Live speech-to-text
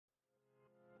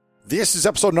This is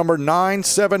episode number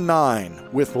 979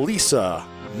 with Lisa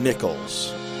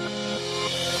Nichols.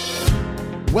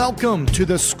 Welcome to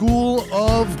the School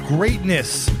of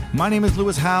Greatness. My name is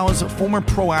Lewis Howes, former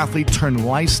pro athlete turned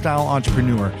lifestyle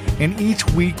entrepreneur, and each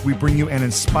week we bring you an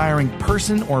inspiring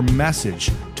person or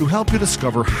message to help you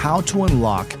discover how to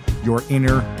unlock your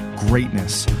inner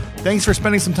greatness. Thanks for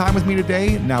spending some time with me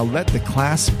today. Now let the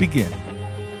class begin.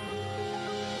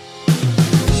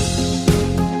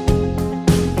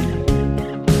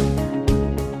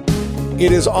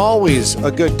 It is always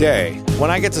a good day when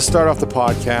I get to start off the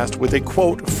podcast with a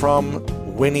quote from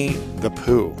Winnie the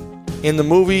Pooh. In the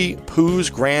movie Pooh's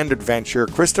Grand Adventure,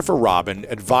 Christopher Robin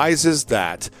advises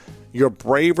that you're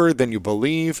braver than you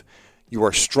believe, you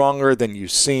are stronger than you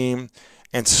seem,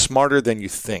 and smarter than you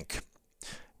think.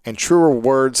 And truer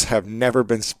words have never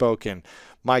been spoken.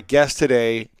 My guest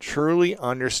today truly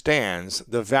understands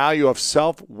the value of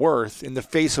self-worth in the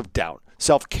face of doubt,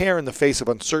 self-care in the face of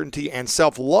uncertainty, and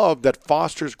self-love that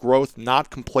fosters growth, not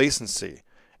complacency.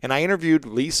 And I interviewed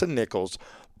Lisa Nichols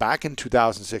back in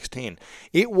 2016.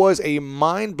 It was a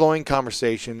mind-blowing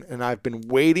conversation, and I've been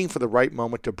waiting for the right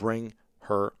moment to bring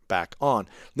her back on.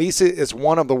 Lisa is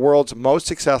one of the world's most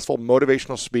successful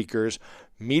motivational speakers,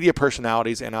 media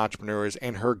personalities, and entrepreneurs,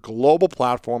 and her global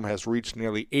platform has reached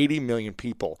nearly 80 million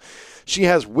people. She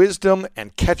has wisdom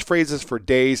and catchphrases for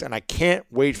days, and I can't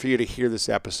wait for you to hear this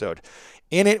episode.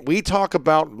 In it, we talk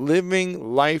about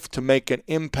living life to make an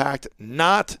impact,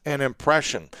 not an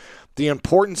impression. The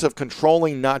importance of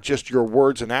controlling not just your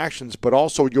words and actions, but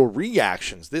also your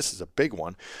reactions. This is a big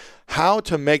one. How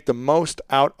to make the most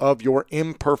out of your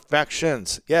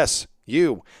imperfections. Yes,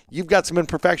 you've got some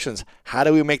imperfections. How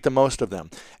do we make the most of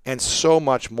them? And so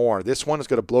much more. This one is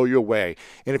going to blow you away.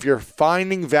 And if you're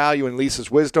finding value in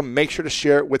Lisa's wisdom, make sure to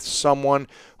share it with someone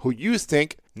who you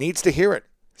think needs to hear it.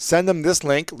 Send them this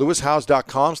link,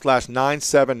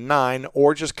 lewishowes.com/979,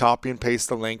 or just copy and paste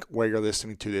the link where you're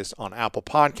listening to this on Apple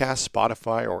Podcasts,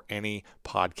 Spotify, or any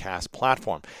podcast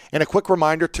platform. And a quick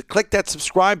reminder to click that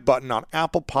subscribe button on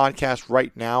Apple Podcasts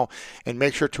right now, and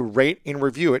make sure to rate and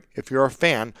review it if you're a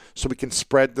fan, so we can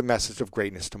spread the message of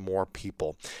greatness to more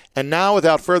people. And now,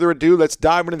 without further ado, let's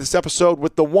dive into this episode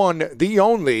with the one, the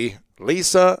only,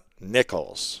 Lisa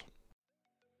Nichols.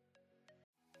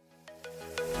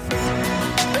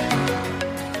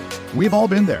 We've all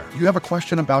been there. You have a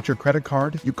question about your credit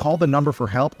card, you call the number for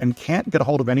help and can't get a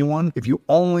hold of anyone if you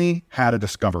only had a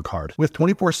Discover card. With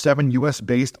 24/7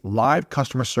 US-based live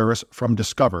customer service from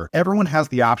Discover, everyone has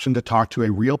the option to talk to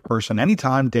a real person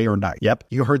anytime, day or night. Yep,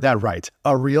 you heard that right.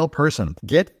 A real person.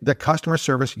 Get the customer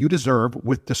service you deserve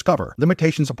with Discover.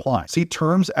 Limitations apply. See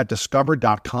terms at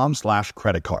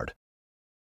discover.com/creditcard.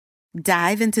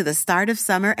 Dive into the start of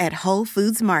summer at Whole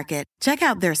Foods Market. Check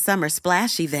out their Summer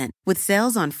Splash event with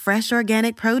sales on fresh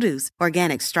organic produce,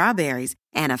 organic strawberries,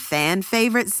 and a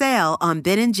fan-favorite sale on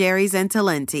Ben & Jerry's and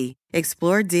Talenti.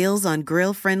 Explore deals on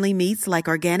grill-friendly meats like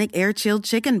organic air-chilled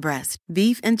chicken breast,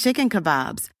 beef and chicken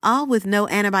kebabs, all with no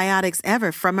antibiotics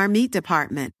ever from our meat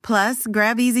department. Plus,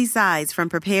 grab easy sides from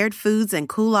prepared foods and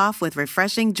cool off with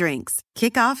refreshing drinks.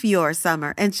 Kick off your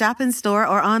summer and shop in store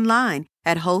or online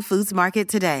at Whole Foods Market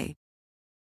today.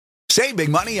 Save big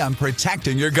money on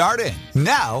protecting your garden.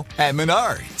 Now at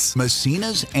Menards.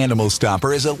 Messina's Animal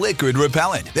Stopper is a liquid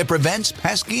repellent that prevents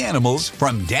pesky animals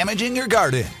from damaging your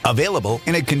garden. Available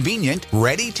in a convenient,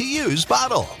 ready-to-use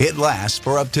bottle. It lasts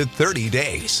for up to 30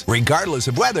 days, regardless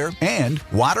of weather and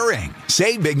watering.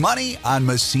 Save big money on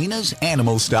Messina's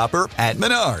Animal Stopper at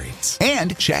Menards.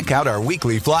 And check out our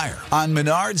weekly flyer on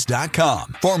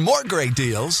Menards.com for more great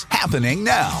deals happening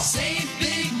now. Save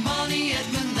big money at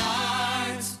Menards.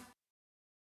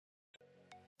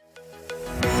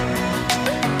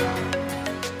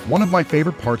 One of my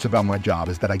favorite parts about my job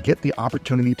is that I get the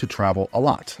opportunity to travel a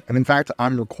lot. And in fact,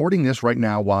 I'm recording this right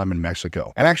now while I'm in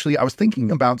Mexico. And actually, I was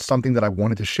thinking about something that I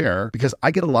wanted to share because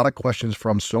I get a lot of questions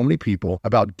from so many people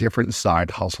about different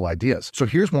side hustle ideas. So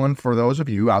here's one for those of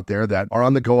you out there that are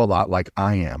on the go a lot like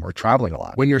I am, or traveling a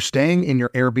lot. When you're staying in your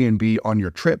Airbnb on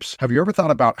your trips, have you ever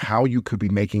thought about how you could be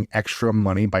making extra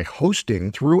money by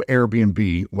hosting through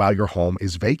Airbnb while your home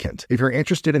is vacant? If you're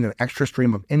interested in an extra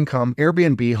stream of income,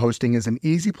 Airbnb hosting is an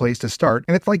easy place to start,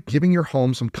 and it's like giving your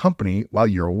home some company while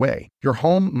you're away. Your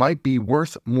home might be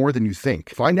worth more than you think.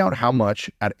 Find out how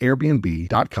much at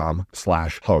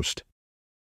airbnb.com/host.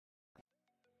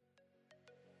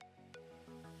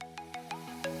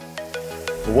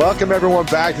 Welcome everyone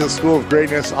back to the School of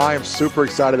Greatness. I am super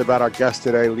excited about our guest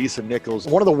today, Lisa Nichols,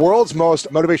 one of the world's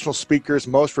most motivational speakers,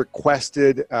 most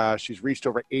requested. She's reached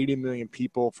over 80 million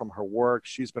people from her work.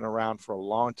 She's been around for a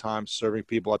long time, serving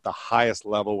people at the highest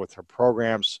level with her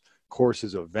programs,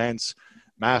 courses, events,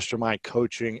 mastermind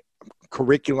coaching,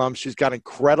 curriculum. She's got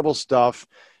incredible stuff.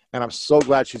 And I'm so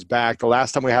glad she's back. The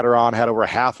last time we had her on, had over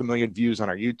 500,000 views on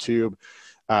our YouTube,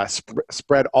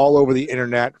 spread all over the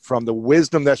internet from the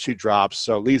wisdom that she drops.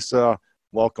 So Lisa,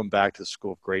 welcome back to the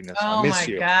School of Greatness. I miss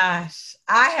you. Oh my gosh.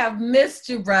 I have missed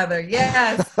you, brother.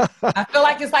 Yes. I feel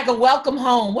like it's like a welcome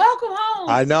home. Welcome home.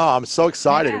 I know. I'm so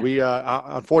excited. Yeah. We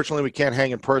unfortunately, we can't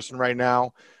hang in person right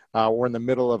now. We're in the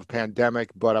middle of a pandemic,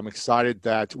 but I'm excited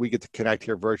that we get to connect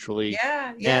here virtually.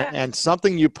 Yeah. And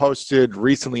something you posted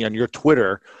recently on your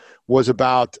Twitter was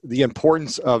about the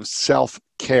importance of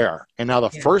self-care. And now the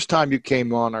first time you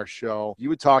came on our show, you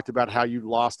had talked about how you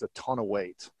lost a ton of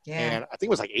weight. Yeah. And I think it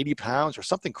was like 80 pounds or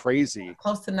something crazy.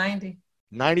 Close to 90.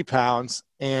 90 pounds.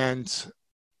 And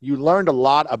you learned a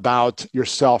lot about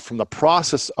yourself from the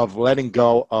process of letting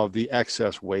go of the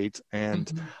excess weight.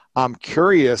 And I'm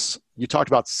curious, you talked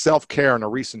about self-care in a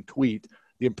recent tweet,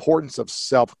 the importance of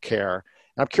self-care.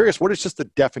 And I'm curious, what is just the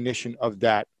definition of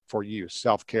that for you,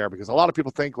 self-care? Because a lot of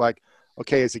people think like,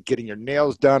 okay, is it getting your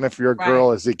nails done if you're a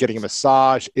girl? Is it getting a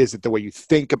massage? Is it the way you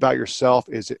think about yourself?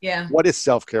 Is it, what is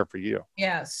self-care for you?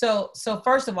 Yeah. So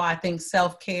first of all, I think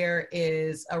self-care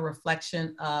is a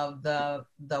reflection of the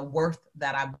worth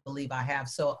that I believe I have.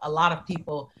 So a lot of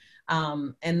people,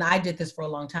 and I did this for a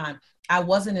long time, I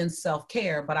wasn't in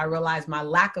self-care, but I realized my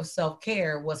lack of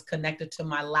self-care was connected to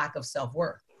my lack of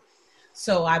self-worth.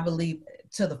 So I believe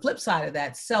to the flip side of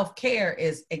that, self-care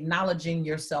is acknowledging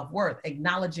your self-worth,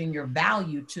 acknowledging your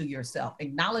value to yourself,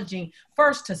 acknowledging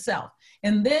first to self,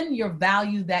 and then your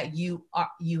value that you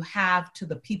have to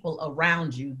the people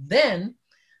around you. Then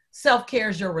self-care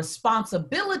is your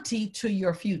responsibility to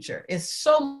your future. It's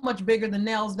so much bigger than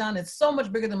nails done. It's so much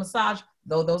bigger than massage,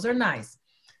 though those are nice.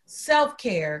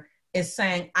 Self-care is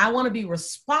saying, I want to be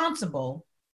responsible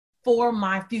for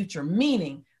my future,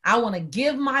 meaning I want to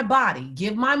give my body,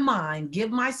 give my mind,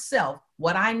 give myself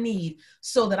what I need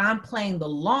so that I'm playing the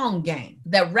long game.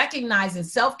 That recognizing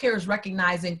self-care is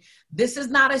recognizing this is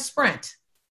not a sprint.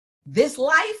 This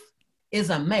life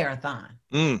is a marathon.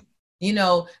 You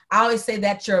know, I always say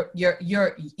that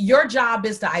your job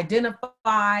is to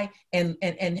identify and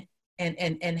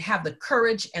have the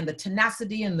courage and the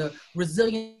tenacity and the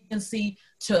resiliency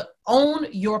to own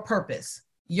your purpose.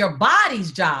 Your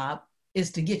body's job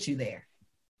is to get you there.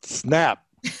 Snap.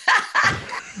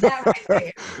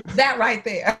 That right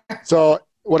there. So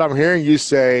what I'm hearing you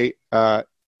say,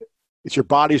 it's your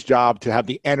body's job to have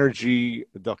the energy,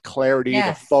 the clarity,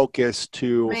 the focus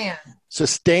to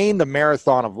sustain the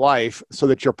marathon of life so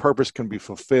that your purpose can be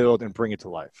fulfilled and bring it to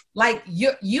life. Like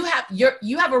you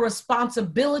have a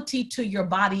responsibility to your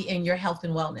body and your health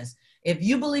and wellness. If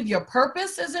you believe your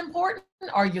purpose is important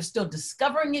or you're still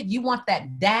discovering it, you want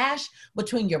that dash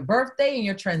between your birthday and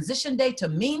your transition day to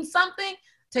mean something,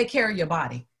 take care of your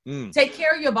body. Take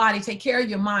care of your body, take care of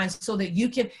your mind so that you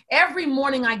can, every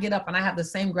morning I get up and I have the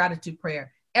same gratitude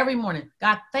prayer. Every morning,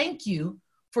 God, thank you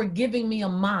for giving me a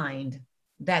mind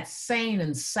that's sane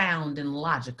and sound and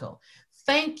logical.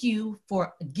 Thank you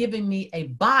for giving me a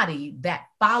body that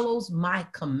follows my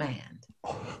command.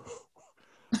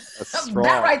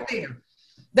 That right there.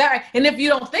 That, and if you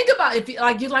don't think about it, if you,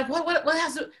 like, you're like, what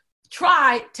has to,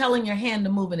 try telling your hand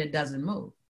to move and it doesn't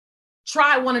move.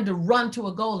 Try wanting to run to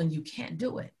a goal and you can't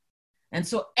do it. And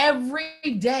so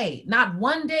every day, not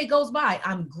one day goes by,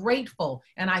 I'm grateful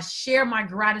and I share my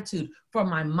gratitude for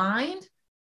my mind,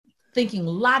 thinking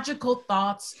logical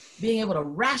thoughts, being able to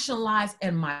rationalize,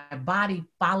 and my body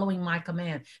following my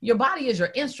command. Your body is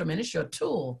your instrument. It's your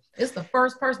tool. It's the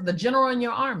first person, the general in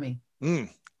your army.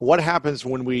 What happens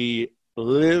when we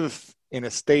live in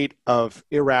a state of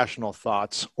irrational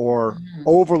thoughts or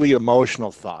overly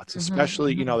emotional thoughts,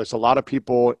 especially, you know, there's a lot of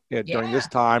people during this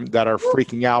time that are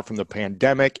freaking out from the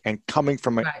pandemic and coming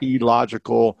from an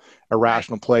illogical,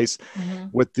 irrational place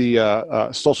with the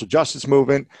social justice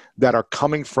movement that are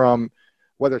coming from,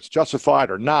 whether it's justified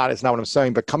or not, it's not what I'm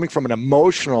saying, but coming from an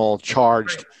emotional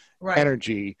charged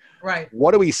energy.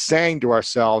 What are we saying to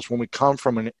ourselves when we come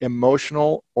from an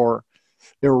emotional or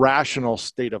irrational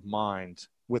state of mind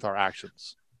with our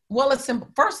actions? Well,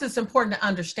 first, it's important to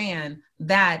understand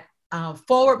that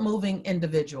forward-moving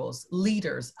individuals,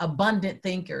 leaders, abundant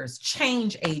thinkers,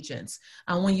 change agents.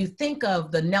 When you think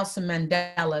of the Nelson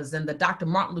Mandelas and the Dr.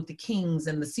 Martin Luther Kings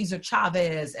and the Cesar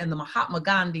Chavez and the Mahatma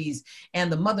Gandhis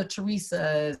and the Mother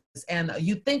Teresas, and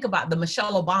you think about the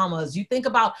Michelle Obamas, you think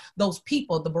about those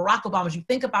people, the Barack Obamas, you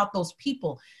think about those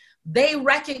people, they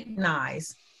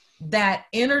recognize that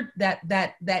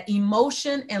that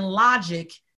emotion and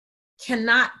logic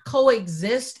cannot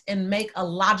coexist and make a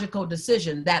logical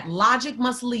decision. That logic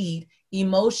must lead,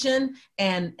 emotion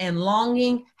and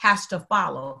longing has to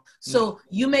follow. So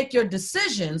you make your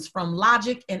decisions from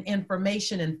logic and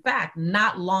information and fact,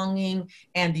 not longing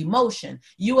and emotion.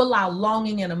 You allow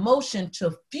longing and emotion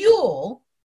to fuel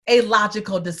a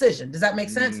logical decision. Does that make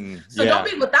sense? So don't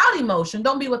be without emotion,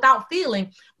 don't be without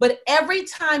feeling, but every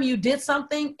time you did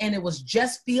something and it was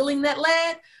just feeling that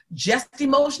led, just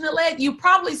emotion that led, you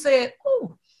probably said,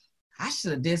 "Oh, I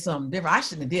should have did something different. I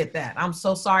shouldn't have did that. I'm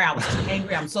so sorry. I was too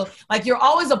angry. I'm so," like, you're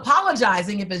always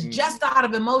apologizing if it's just out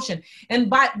of emotion. And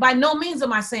by no means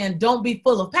am I saying don't be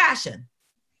full of passion.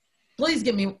 Please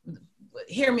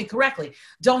hear me correctly.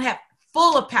 Don't have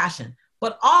full of passion,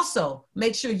 but also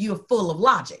make sure you're full of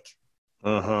logic.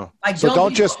 Like, so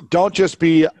don't just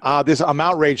be I'm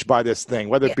outraged by this thing,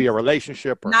 whether it be a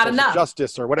relationship or social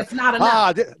justice or whatever. It's not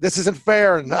enough. This isn't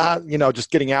fair. And just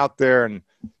getting out there and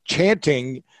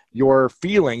chanting your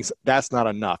feelings, that's not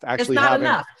enough. Actually,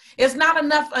 it's not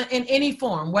enough in any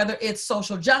form, whether it's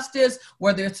social justice,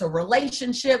 whether it's a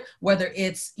relationship, whether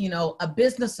it's, a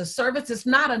business or service, it's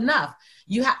not enough.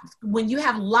 When you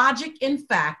have logic and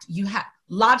fact,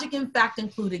 logic and fact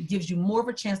included gives you more of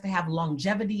a chance to have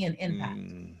longevity and impact.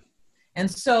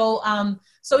 And so,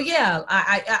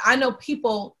 I know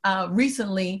people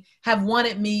recently have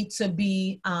wanted me to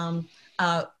be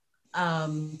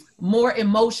more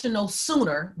emotional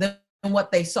sooner than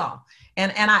what they saw.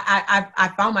 And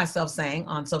I found myself saying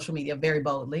on social media very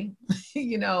boldly,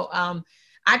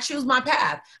 I choose my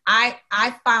path.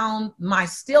 I found my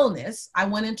stillness. I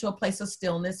went into a place of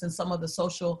stillness and some of the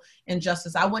social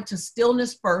injustice. I went to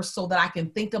stillness first so that I can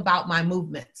think about my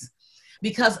movements.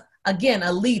 Because again,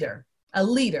 a leader, a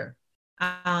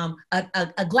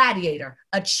gladiator,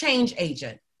 a change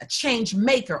agent, a change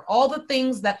maker, all the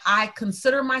things that I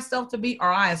consider myself to be, or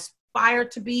I aspire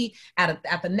to be at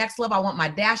the next level. I want my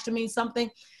dash to mean something.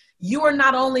 You are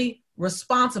not only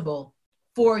responsible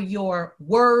for your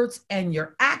words and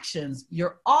your actions,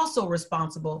 you're also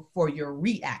responsible for your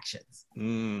reactions.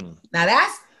 Now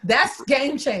that's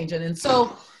game changing. And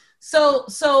so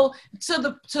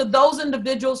to those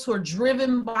individuals who are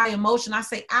driven by emotion, I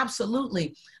say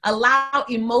absolutely allow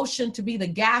emotion to be the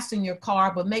gas in your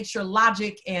car, but make sure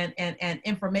logic and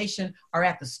information are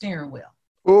at the steering wheel.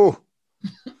 Ooh,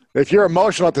 if you're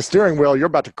emotional at the steering wheel, you're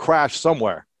about to crash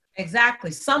somewhere.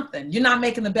 Exactly, something. You're not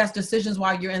making the best decisions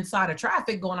while you're inside of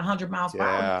traffic going 100 miles per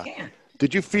hour. You can't.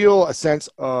 Did you feel a sense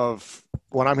of,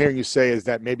 what I'm hearing you say is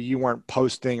that maybe you weren't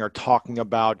posting or talking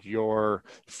about your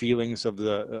feelings of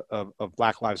of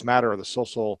Black Lives Matter or the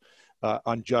social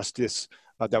injustice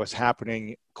that was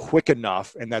happening quick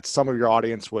enough, and that some of your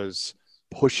audience was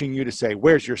pushing you to say,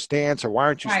 where's your stance, or why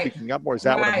aren't you speaking up more? Is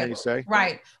that what I'm hearing you say?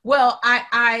 Right. Well,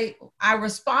 I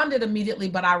responded immediately,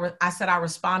 but I said I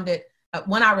responded.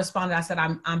 When I responded, I said,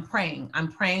 I'm praying. I'm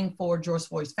praying for George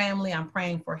Floyd's family. I'm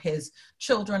praying for his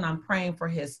children. I'm praying for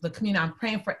the community. I'm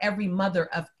praying for every mother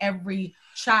of every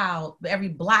child, every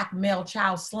Black male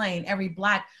child slain, every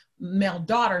Black male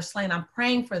daughter slain. I'm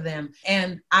praying for them.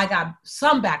 And I got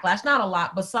some backlash, not a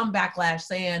lot, but some backlash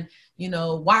saying,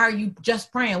 why are you just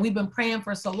praying? We've been praying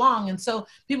for so long. And so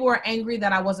people were angry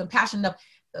that I wasn't passionate enough.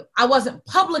 I wasn't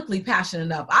publicly passionate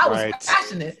enough. I was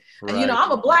passionate. Right. And,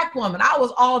 I'm a Black woman. I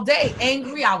was all day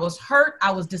angry. I was hurt.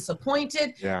 I was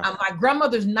disappointed. Yeah. My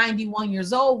grandmother's 91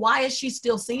 years old. Why is she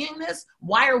still seeing this?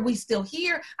 Why are we still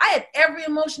here? I had every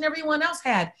emotion everyone else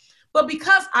had. But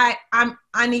because I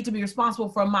need to be responsible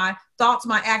for my thoughts,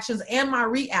 my actions, and my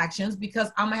reactions,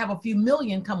 because I'm going to have a few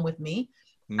million come with me,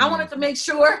 I wanted to make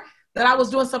sure that I was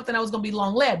doing something that was going to be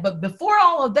long-led. But before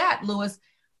all of that, Lewis,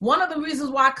 one of the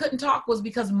reasons why I couldn't talk was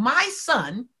because my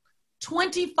son,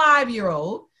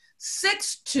 25-year-old,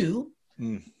 6'2",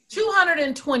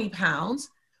 220 pounds,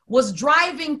 was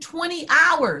driving 20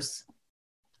 hours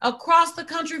across the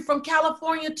country from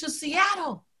California to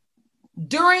Seattle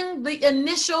during the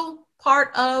initial part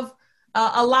of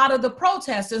a lot of the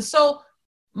protests. And so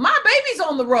my baby's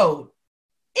on the road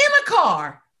in a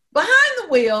car behind the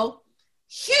wheel,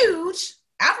 huge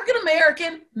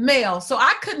African-American male. So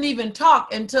I couldn't even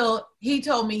talk until he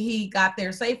told me he got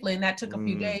there safely, and that took a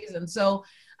few days. And so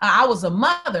I was a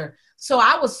mother. So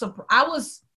I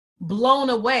was blown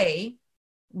away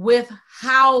with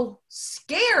how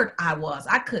scared I was.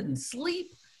 I couldn't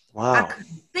sleep. Wow. I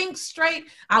couldn't think straight.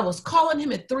 I was calling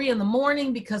him at 3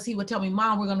 a.m. because he would tell me,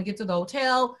 Mom, we're going to get to the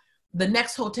hotel, the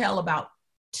next hotel about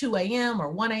 2 a.m. or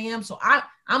 1 a.m. So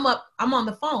I'm up, I'm on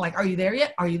the phone. Like, are you there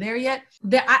yet? Are you there yet?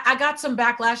 I got some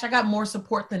backlash. I got more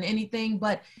support than anything,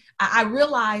 but I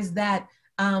realized that,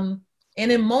 and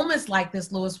in moments like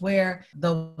this, Lewis, where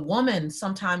the woman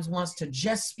sometimes wants to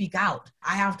just speak out,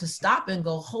 I have to stop and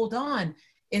go, hold on.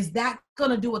 is that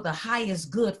going to do with the highest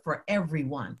good for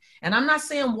everyone? And I'm not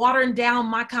saying watering down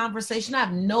my conversation. I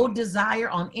have no desire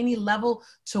on any level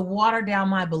to water down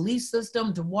my belief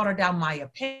system, to water down my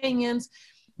opinions,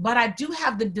 but I do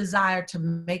have the desire to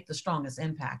make the strongest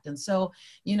impact. And so,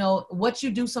 you know, what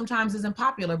you do sometimes isn't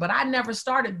popular, but I never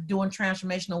started doing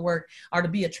transformational work or to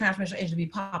be a transformational agent to be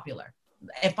popular.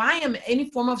 If I am any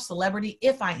form of celebrity,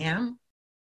 if I am,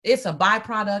 it's a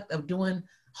byproduct of doing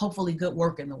hopefully good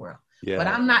work in the world. Yeah. But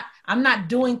I'm not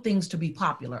doing things to be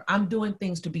popular. I'm doing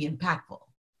things to be impactful.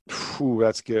 Ooh,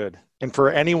 that's good. And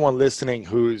for anyone listening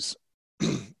who's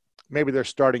maybe they're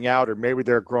starting out, or maybe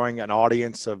they're growing an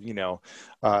audience of, you know,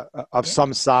 of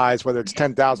some size, whether it's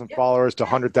 10,000 followers to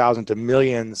 100,000 to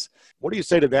millions, what do you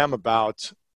say to them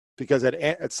about, because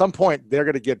at some point they're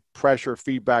going to get pressure,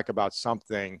 feedback about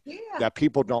something that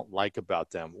people don't like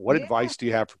about them. What advice do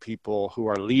you have for people who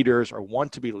are leaders or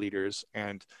want to be leaders,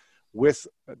 and with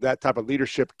that type of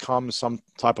leadership comes some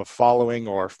type of following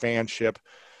or fanship?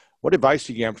 What advice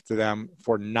do you give to them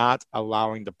for not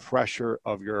allowing the pressure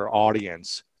of your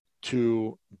audience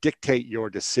to dictate your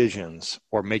decisions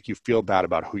or make you feel bad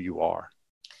about who you are?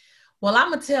 Well, I'm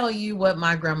going to tell you what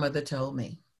my grandmother told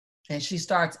me. And she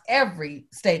starts every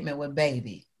statement with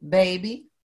baby. Baby,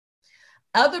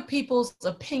 other people's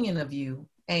opinion of you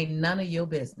ain't none of your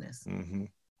business.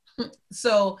 Mm-hmm.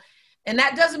 So, and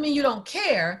that doesn't mean you don't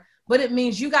care, but it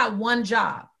means you got one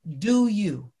job. Do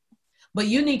you? But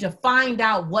you need to find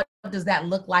out what does that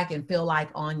look like and feel like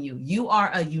on you. You are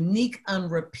a unique,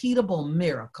 unrepeatable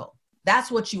miracle.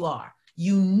 That's what you are.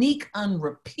 Unique,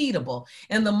 unrepeatable.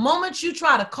 And the moment you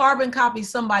try to carbon copy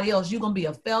somebody else, you're going to be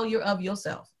a failure of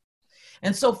yourself.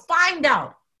 And so find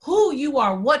out who you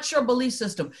are, what's your belief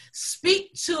system.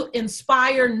 Speak to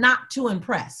inspire, not to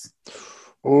impress.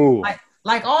 Ooh.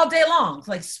 Like all day long. It's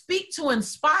like speak to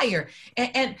inspire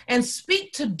and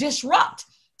speak to disrupt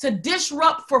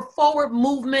for forward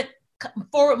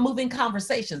moving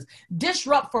conversations,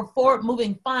 disrupt for forward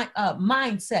moving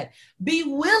mindset. Be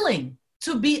willing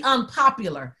to be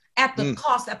unpopular at the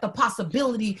cost, at the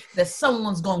possibility that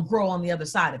someone's going to grow on the other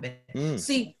side of it.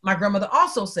 See, my grandmother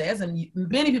also says, and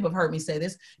many people have heard me say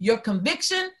this, your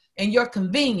conviction and your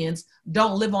convenience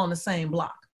don't live on the same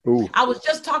block. Ooh. I was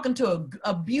just talking to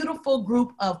a beautiful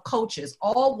group of coaches,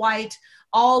 all white,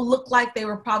 all looked like they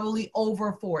were probably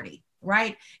over 40,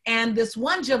 right? And this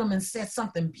one gentleman said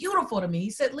something beautiful to me. He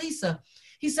said, Lisa,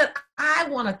 he said, I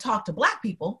want to talk to Black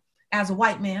people as a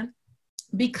white man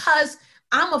because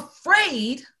I'm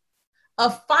afraid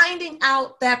of finding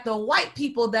out that the white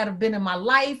people that have been in my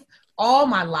life, all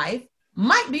my life,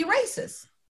 might be racist.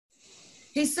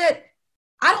 He said,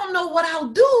 I don't know what I'll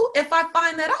do if I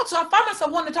find that out. So I find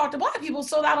myself wanting to talk to Black people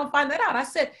so that I don't find that out. I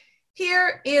said,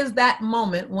 here is that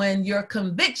moment when your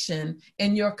conviction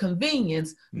and your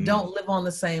convenience don't live on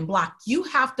the same block. You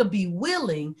have to be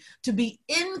willing to be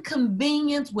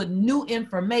inconvenienced with new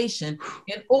information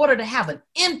in order to have an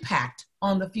impact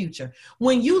on the future.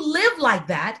 When you live like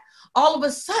that, all of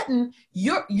a sudden,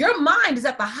 your mind is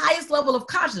at the highest level of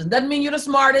consciousness. Doesn't mean you're the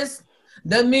smartest.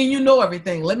 Doesn't mean you know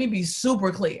everything. Let me be super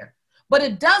clear. But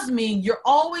it does mean you're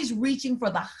always reaching for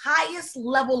the highest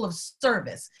level of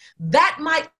service. That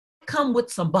might come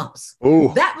with some bumps.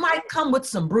 Ooh. That might come with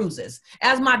some bruises.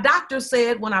 As my doctor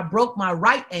said when I broke my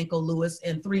right ankle, Lewis,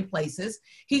 in 3 places,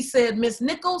 he said, Miss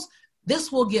Nichols, this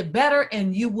will get better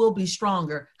and you will be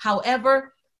stronger.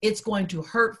 However, it's going to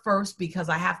hurt first because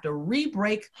I have to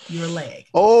re-break your leg.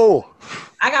 Oh,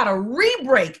 I got to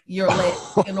re-break your leg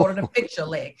in order to fix your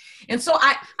leg. And so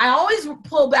I always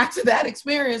pull back to that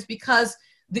experience because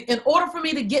in order for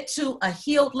me to get to a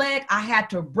healed leg, I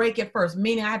had to break it first,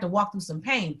 meaning I had to walk through some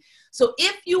pain. So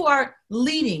if you are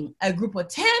leading a group of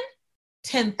 10,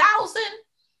 10,000,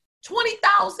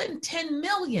 20,000, 10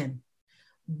 million,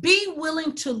 be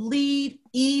willing to lead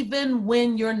even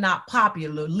when you're not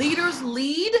popular. Leaders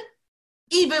lead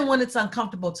even when it's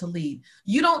uncomfortable to lead.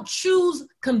 You don't choose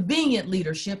convenient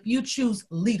leadership. You choose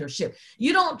leadership.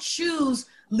 You don't choose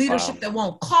leadership that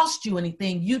won't cost you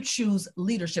anything. You choose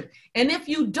leadership. And if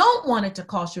you don't want it to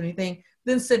cost you anything,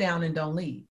 then sit down and don't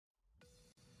lead.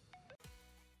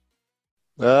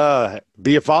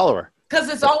 Be a follower. Because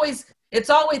it's always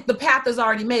the path is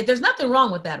already made. There's nothing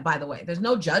wrong with that, by the way. There's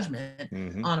no judgment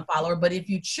on a follower. But if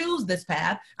you choose this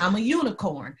path, I'm a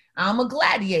unicorn. I'm a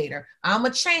gladiator. I'm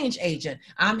a change agent.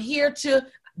 I'm here to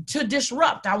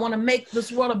disrupt. I want to make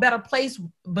this world a better place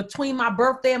between my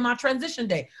birthday and my transition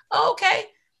day. Okay,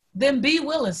 then be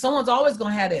willing. Someone's always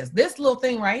going to have this little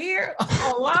thing right here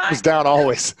online. It's down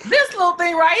always. This little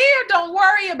thing right here, don't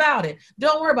worry about it.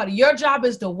 Don't worry about it. Your job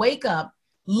is to wake up,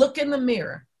 look in the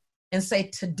mirror, and say,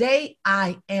 today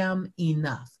I am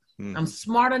enough. I'm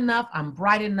smart enough. I'm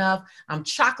bright enough. I'm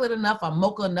chocolate enough. I'm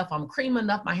mocha enough. I'm cream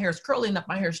enough. My hair is curly enough.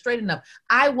 My hair is straight enough.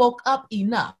 I woke up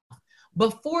enough.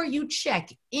 Before you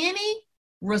check any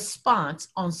response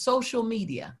on social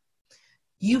media,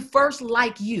 you first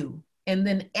like you, and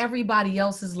then everybody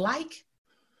else's like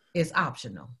is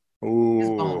optional. It's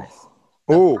bonus.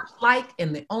 The first like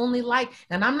and the only like,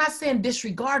 and I'm not saying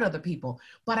disregard other people,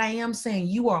 but I am saying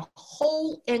you are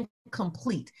whole and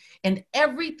complete. And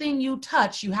everything you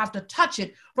touch, you have to touch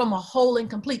it from a whole and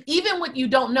complete, even what you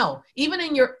don't know, even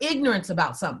in your ignorance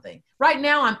about something. Right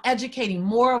now, I'm educating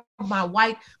more of my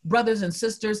white brothers and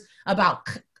sisters about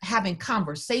having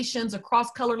conversations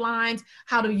across color lines.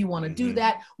 How do you want to do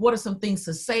that? What are some things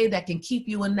to say that can keep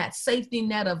you in that safety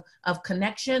net of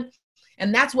connection?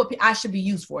 And that's what I should be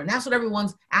used for. And that's what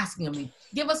everyone's asking of me.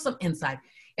 Give us some insight.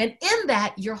 And in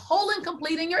that, you're whole and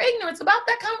complete in your ignorance about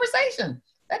that conversation.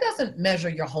 That doesn't measure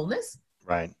your wholeness.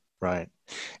 Right.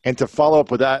 And to follow up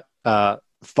with that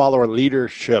follower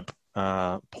leadership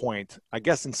point, I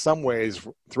guess in some ways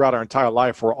throughout our entire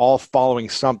life, we're all following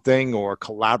something or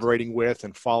collaborating with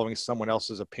and following someone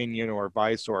else's opinion or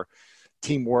advice or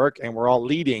teamwork. And we're all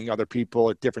leading other people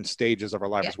at different stages of our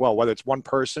life as well, whether it's one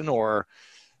person or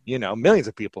millions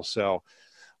of people. So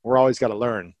we're always got to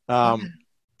learn.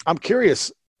 I'm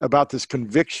curious about this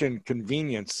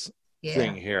convenience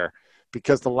thing here,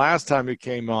 because the last time you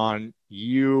came on,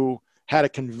 you had a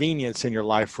convenience in your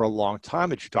life for a long time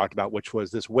that you talked about, which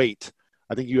was this weight.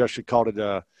 I think you actually called it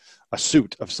a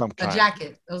suit of some kind. A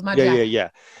jacket. It was my jacket. Yeah.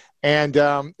 And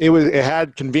it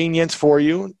had convenience for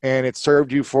you, and it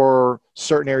served you for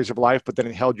certain areas of life, but then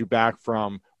it held you back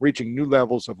from reaching new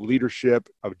levels of leadership,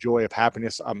 of joy, of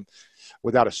happiness.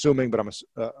 Without assuming, but I'm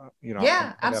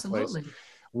absolutely.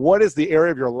 What is the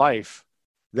area of your life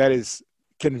that is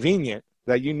convenient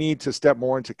that you need to step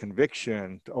more into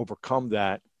conviction to overcome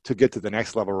that to get to the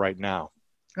next level right now?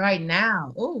 Right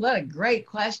now. Oh, what a great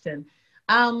question.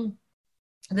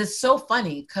 That's so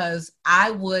funny because I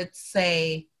would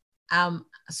say,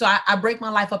 so I break my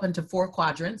life up into 4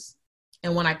 quadrants.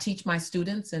 And when I teach my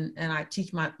students and I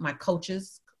teach my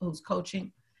coaches who's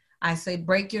coaching, I say,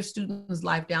 break your student's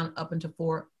life down up into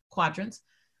 4 quadrants: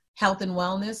 health and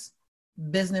wellness,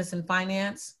 business and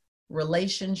finance,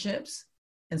 relationships,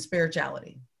 and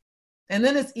spirituality. And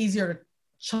then it's easier to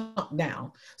chunk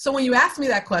down. So when you ask me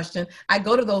that question, I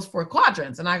go to those 4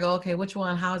 quadrants and I go, okay, which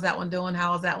one? How is that one doing?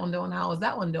 How is that one doing? How is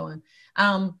that one doing?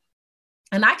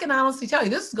 And I can honestly tell you,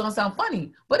 this is going to sound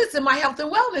funny, but it's in my health and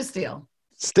wellness still.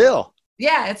 Still?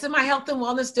 Yeah, it's in my health and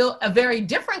wellness still. A very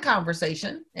different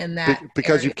conveation in that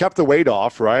because area. you kept the weight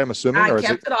off, right? I'm assuming. I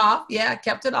kept it off. Yeah, I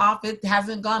kept it off. It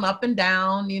hasn't gone up and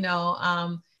down,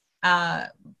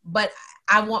 but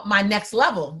I want my next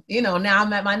level. Now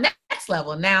I'm at my next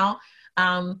level. Now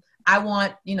I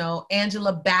want,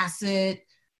 Angela Bassett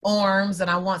arms, and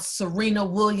I want Serena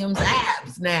Williams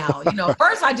abs now.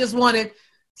 First I just wanted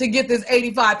to get this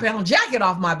 85-pound jacket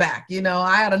off my back.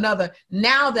 I had another,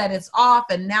 now that it's off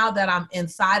and now that I'm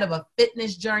inside of a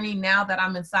fitness journey, now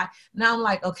I'm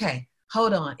like, okay,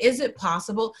 hold on. Is it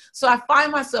possible? So I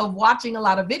find myself watching a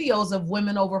lot of videos of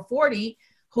women over 40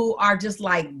 who are just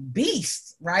like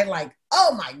beasts, right? Like,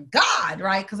 oh my God,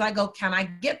 right? Because I go, can I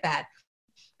get that?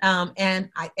 And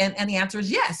the answer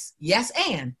is yes,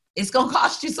 and it's going to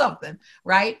cost you something,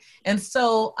 right? And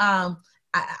so I'm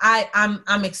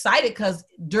excited because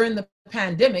during the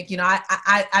pandemic,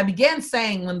 I began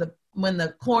saying when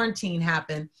the quarantine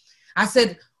happened, I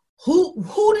said, who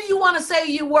do you want to say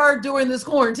you were during this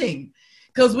quarantine?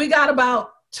 Because we got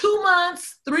about 2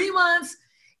 months, 3 months.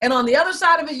 And on the other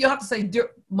side of it, you have to say,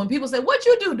 when people say, what'd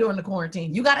you do during the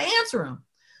quarantine? You got to answer them.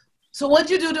 So what'd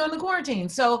you do during the quarantine?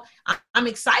 So I'm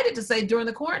excited to say during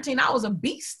the quarantine, I was a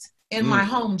beast in my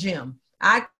home gym.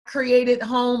 I created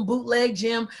home bootleg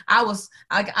gym. I wish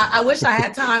I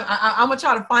had time. I'm gonna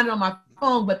try to find it on my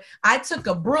phone, but I took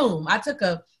a broom. I took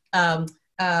the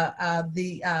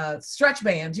stretch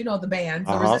bands, the bands,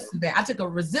 the resistant band. I took a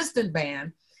resistant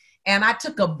band and I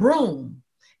took a broom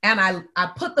and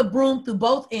I put the broom through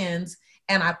both ends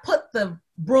and I put the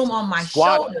broom on my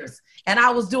shoulders and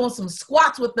I was doing some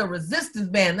squats with the resistance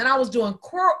band. Then I was doing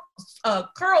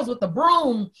curls with the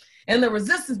broom and the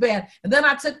resistance band. And then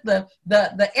I took the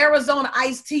Arizona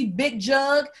iced tea big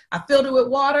jug. I filled it with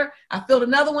water. I filled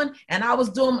another one and I was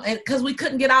doing, because we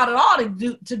couldn't get out at all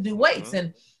to do weights.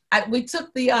 And we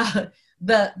took the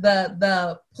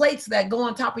plates that go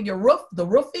on top of your roof, the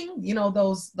roofing,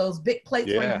 those big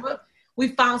plates for your roof. We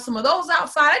found some of those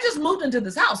outside. I just moved into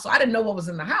this house, so I didn't know what was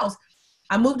in the house.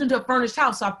 I moved into a furnished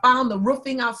house, so I found the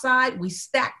roofing outside. We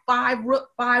stacked 5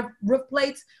 roof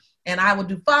plates, and I would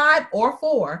do 5 or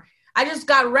 4. I just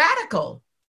got radical.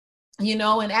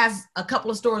 and as a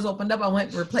couple of stores opened up, I went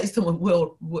and replaced them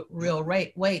with real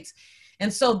weights.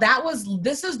 And so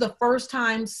this is the first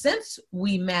time since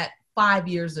we met 5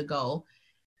 years ago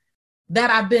that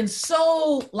I've been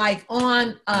so like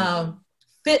on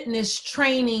fitness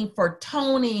training for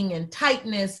toning and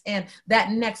tightness and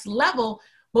that next level.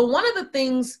 But one of the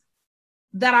things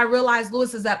that I realized,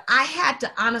 Louis, is that I had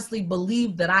to honestly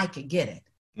believe that I could get it.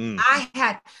 I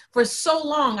had for so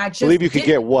long. I just believe you could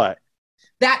get what?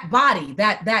 That body,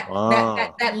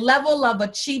 that level of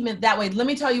achievement that way. Let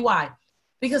me tell you why.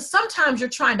 Because sometimes you're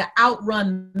trying to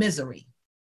outrun misery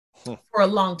for a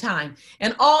long time.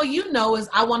 And all you know is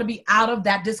I want to be out of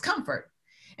that discomfort.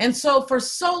 And so for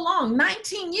so long,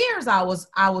 19 years, I was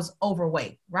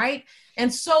overweight, right?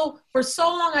 And so for so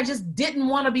long, I just didn't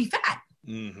want to be fat.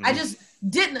 Mm-hmm. I just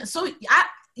didn't. So I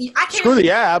can't. Screw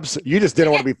the abs. You just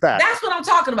didn't want to be fat. That's what I'm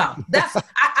talking about. That's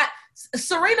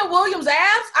Serena Williams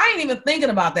abs. I ain't even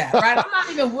thinking about that, right? I'm not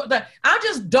even. I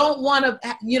just don't want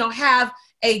to, have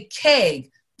a keg.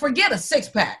 Forget a six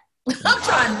pack. I'm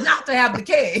trying not to have the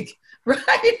keg,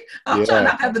 right? I'm trying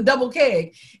not to have the double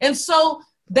keg. And so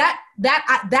that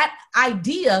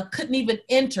idea couldn't even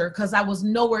enter because I was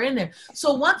nowhere in there.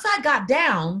 So once I got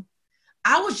down,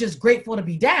 I was just grateful to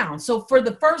be down. So for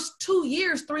the first 2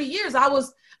 years, 3 years, I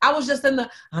was just in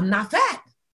I'm not fat.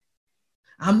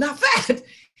 And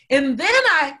then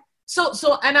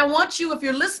and I want you, if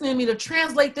you're listening to me, to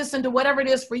translate this into whatever it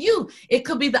is for you. It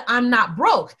could be the I'm not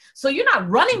broke. So you're not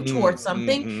running towards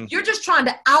something. Mm-hmm. You're just trying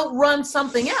to outrun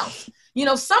something else.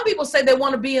 Some people say they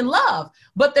want to be in love,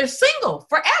 but they're single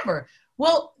forever.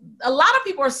 Well, a lot of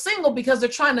people are single because they're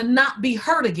trying to not be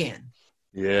hurt again.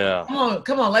 Yeah.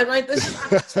 Come on. Like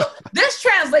this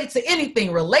translates to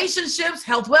anything: relationships,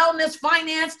 health, wellness,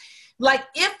 finance. Like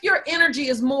if your energy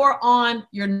is more on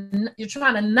you're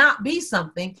trying to not be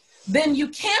something, then you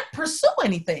can't pursue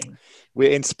anything.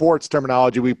 In sports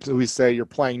terminology, we say you're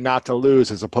playing not to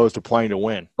lose as opposed to playing to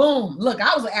win. Boom. Look,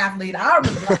 I was an athlete. I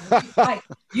remember like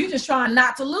you just trying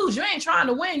not to lose. You ain't trying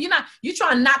to win. You're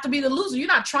trying not to be the loser. You're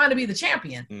not trying to be the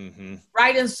champion. Mm-hmm.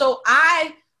 Right. And so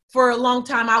for a long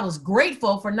time, I was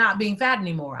grateful for not being fat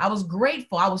anymore. I was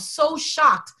grateful. I was so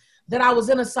shocked that I was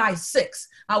in a size 6.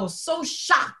 I was so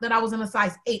shocked that I was in a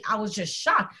size 8. I was just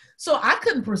shocked. So I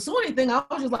couldn't pursue anything. I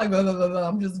was just like, blah, blah, blah, blah.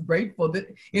 I'm just grateful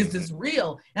that is this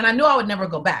real. And I knew I would never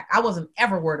go back. I wasn't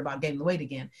ever worried about gaining the weight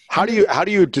again. How do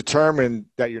you determine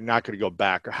that you're not going to go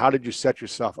back? Or how did you set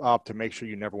yourself up to make sure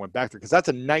you never went back there? Because that's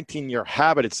a 19-year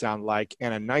habit, it sounds like,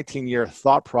 and a 19-year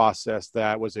thought process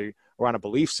that was around a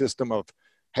belief system of,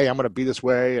 hey, I'm going to be this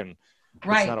way and it's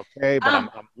not okay, but I'm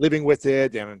living with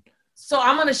it. And so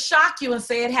I'm going to shock you and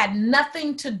say it had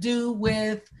nothing to do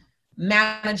with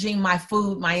managing my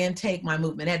food, my intake, my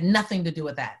movement. It had nothing to do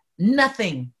with that.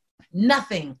 Nothing.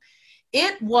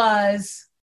 It was,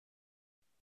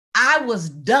 I was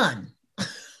done.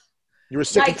 You were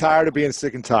sick and tired of being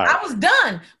sick and tired. I was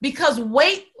done because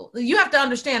weight, you have to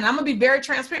understand, I'm going to be very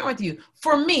transparent with you.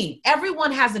 For me,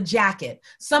 everyone has a jacket.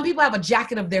 Some people have a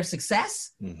jacket of their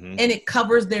success, and it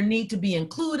covers their need to be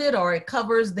included, or it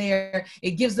covers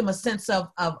it gives them a sense of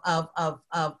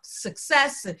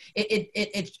success.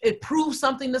 It proves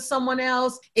something to someone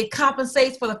else. It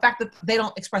compensates for the fact that they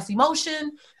don't express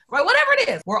emotion. Right, whatever it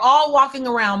is, we're all walking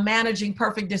around managing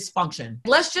perfect dysfunction.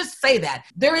 Let's just say that.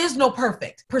 There is no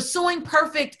perfect. Pursuing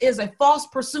perfect is a false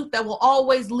pursuit that will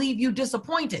always leave you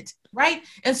disappointed, right?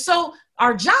 And so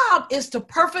our job is to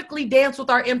perfectly dance with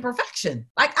our imperfection.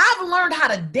 Like I've learned how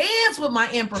to dance with my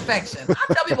imperfection.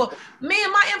 I tell people, me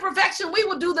and my imperfection, we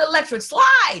will do the electric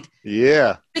slide.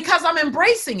 Yeah. Because I'm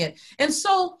embracing it. And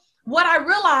so what I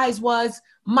realized was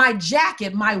my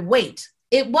jacket, my weight,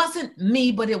 it wasn't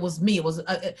me, but it was me. It was,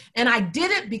 and I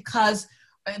did it because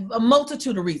a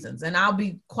multitude of reasons. And I'll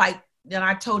be and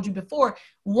I told you before,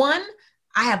 one,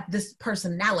 I have this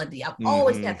personality. I've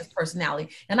always had this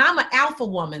personality, and I'm an alpha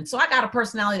woman. So I got a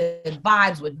personality that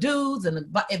vibes with dudes and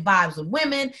it vibes with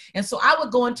women. And so I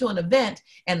would go into an event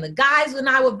and the guys and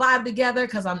I would vibe together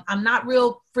because I'm not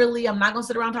real frilly. I'm not going to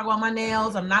sit around and talk about my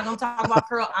nails. I'm not going to talk about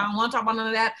curl. I don't want to talk about none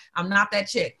of that. I'm not that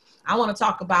chick. I want to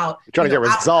talk about trying to get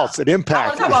results and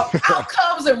impact. I want to talk about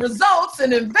outcomes and results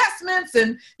and investments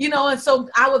and so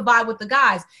I would vibe with the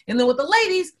guys. And then with the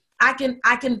ladies, I can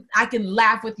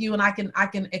laugh with you and I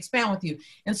can expand with you.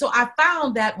 And so I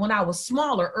found that when I was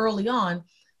smaller early on,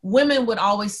 women would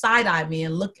always side eye me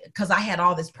and look because I had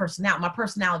all this personality. My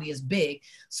personality is big.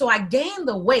 So I gained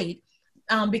the weight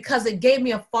because it gave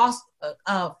me a false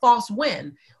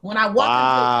win. When I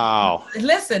walked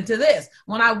listen to this.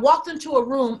 When I walked into a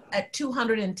room at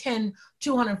 210,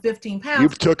 215 pounds. You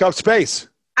took up space.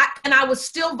 I would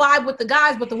still vibe with the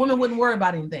guys, but the women wouldn't worry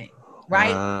about anything.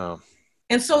 right? Wow.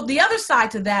 And so the other side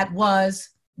to that was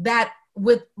that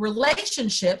with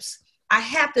relationships, I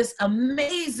had this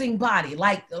amazing body.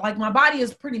 Like my body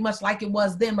is pretty much like it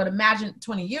was then, but imagine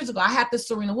 20 years ago, I had this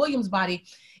Serena Williams body,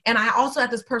 and I also had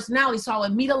this personality. So I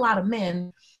would meet a lot of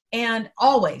men, and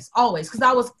always, because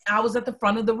I was at the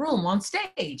front of the room on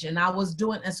stage, and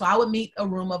so I would meet a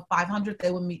room of 500,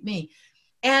 they would meet me.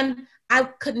 And I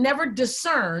could never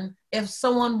discern if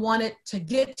someone wanted to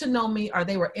get to know me or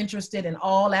they were interested in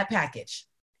all that package.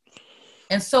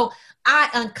 And so I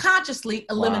unconsciously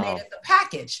eliminated the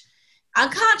package,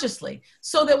 unconsciously,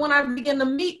 so that when I began to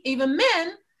meet even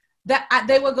men,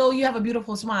 they would go, you have a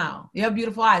beautiful smile, you have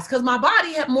beautiful eyes, because my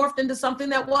body had morphed into something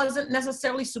that wasn't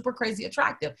necessarily super crazy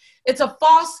attractive. It's a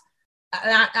false.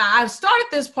 I started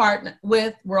this part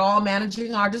with, we're all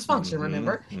managing our dysfunction,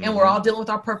 remember? And we're all dealing with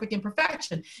our perfect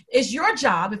imperfection. It's your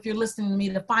job, if you're listening to me,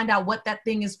 to find out what that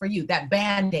thing is for you, that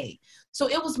Band-Aid. So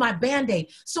it was my Band-Aid.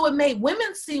 So it made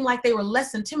women seem like they were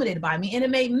less intimidated by me, and it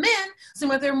made men seem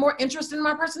like they were more interested in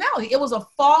my personality. It was a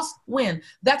false win.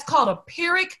 That's called a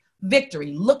Pyrrhic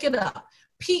victory. Look it up.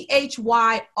 Phyrric,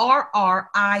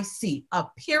 a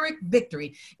Pyrrhic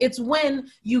victory. It's when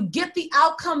you get the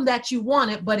outcome that you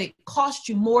wanted, but it cost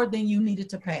you more than you needed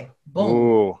to pay. Boom.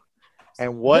 Ooh.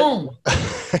 And what? Boom.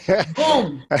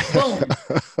 Boom. Boom.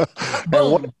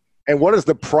 Boom. And what is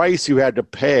the price you had to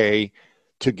pay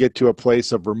to get to a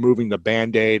place of removing the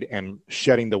Band-Aid and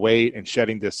shedding the weight and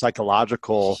shedding the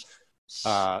psychological,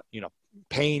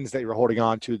 pains that you were holding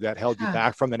on to that held you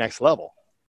back from the next level?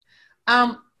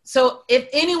 So if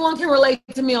anyone can relate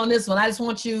to me on this one, I just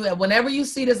want you, whenever you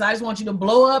see this, I just want you to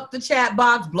blow up the chat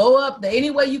box, blow up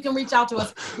any way you can reach out to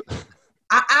us.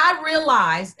 I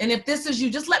realize, and if this is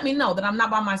you, just let me know that I'm not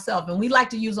by myself. And we like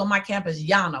to use on my campus,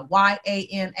 Yana,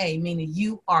 Y-A-N-A, meaning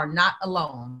you are not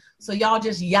alone. So y'all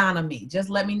just Yana me. Just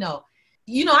let me know.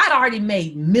 I'd already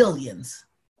made millions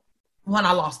when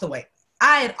I lost the weight.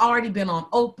 I had already been on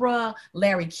Oprah,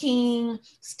 Larry King,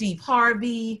 Steve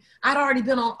Harvey. I'd already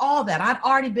been on all that. I'd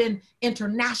already been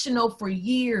international for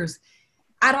years.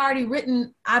 I'd already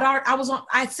written, I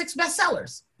had 6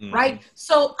 bestsellers, right?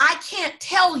 So I can't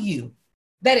tell you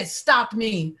that it stopped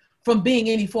me from being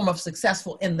any form of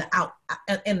successful in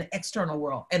the external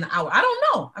world, in the hour. I don't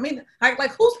know. I mean,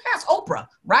 like who's past Oprah,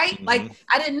 right? Like,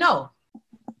 I didn't know.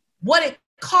 What it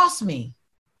cost me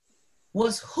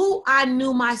was who I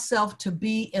knew myself to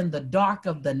be in the dark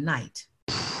of the night.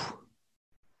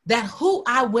 That who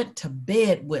I went to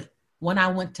bed with when I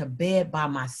went to bed by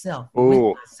myself,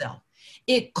 with myself.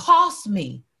 It cost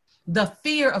me the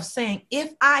fear of saying,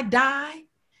 if I die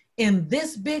in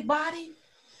this big body,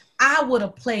 I would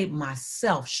have played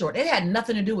myself short. It had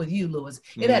nothing to do with you, Lewis.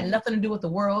 It had nothing to do with the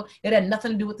world. It had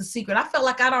nothing to do with The Secret. I felt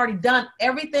like I'd already done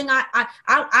everything.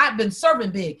 I've been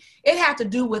serving big. It had to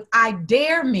do with, I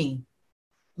dare me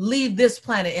leave this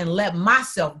planet and let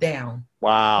myself down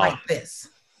like this.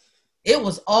 It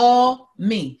was all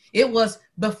me. It was,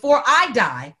 before I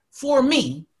die, for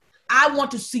me, I want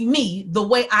to see me the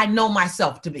way I know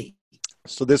myself to be.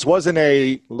 So this wasn't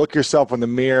a look yourself in the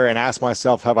mirror and ask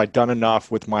myself, have I done enough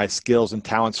with my skills and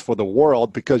talents for the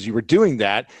world? Because you were doing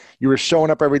that. You were showing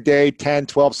up every day, 10,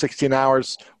 12, 16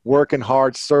 hours, working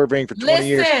hard, serving for 20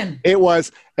 years. It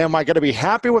was, am I going to be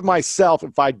happy with myself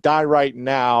if I die right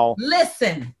now?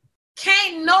 Listen.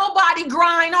 Can't nobody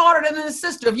grind harder than his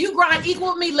sister. If you grind equal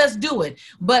with me, let's do it.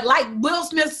 But like Will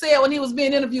Smith said when he was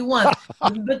being interviewed once,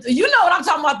 you know what I'm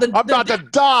talking about. I'm about to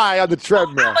die on the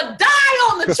treadmill. I'm going to die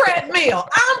on the treadmill.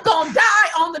 I'm going to die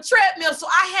on the treadmill. So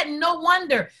I had no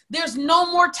wonder. There's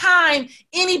no more time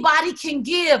anybody can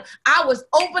give. I was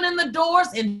opening the doors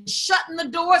and shutting the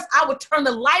doors. I would turn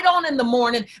the light on in the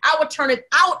morning. I would turn it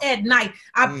out at night.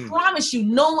 I promise you,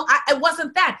 it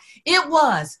wasn't that. It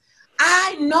was,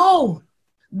 I know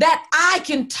that I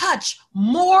can touch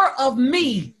more of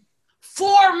me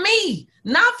for me,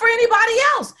 not for anybody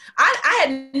else. I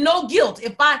had no guilt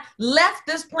if I left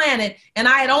this planet and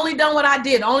I had only done what I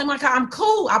did. I'm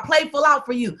cool. I played full out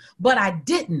for you, but I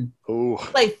didn't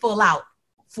play full out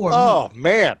for me. Oh,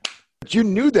 man. But you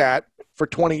knew that for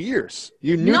 20 years.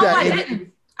 You knew that. I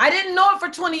didn't. I didn't know it for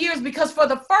 20 years because for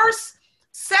the first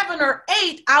 7 or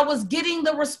 8, I was getting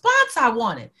the response I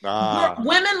wanted.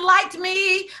 Women liked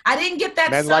me. I didn't get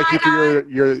that men liked you for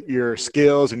your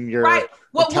skills and your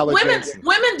intelligence.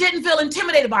 Women didn't feel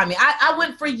intimidated by me. I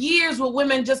went for years with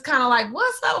women just kind of like,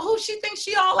 what's up? Who she thinks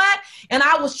she all at? And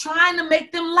I was trying to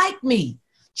make them like me,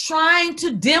 trying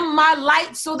to dim my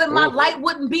light so that my light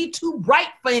wouldn't be too bright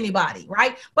for anybody,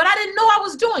 right? But I didn't know I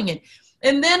was doing it.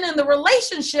 And then in the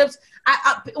relationships,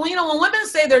 Well, when women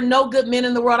say there are no good men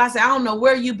in the world, I say, I don't know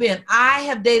where you've been. I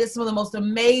have dated some of the most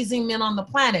amazing men on the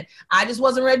planet. I just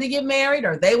wasn't ready to get married,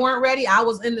 or they weren't ready. I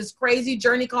was in this crazy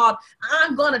journey called,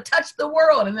 I'm going to touch the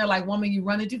world. And they're like, woman, you're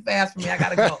running too fast for me. I got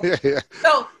to go. Yeah.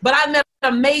 So, but I met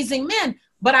amazing men,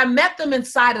 but I met them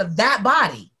inside of that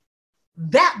body.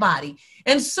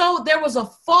 And so there was a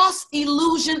false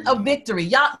illusion of victory.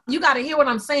 Y'all, you got to hear what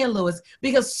I'm saying, Lewis,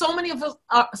 because so many of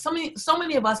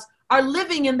us are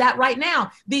living in that right now.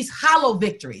 These hollow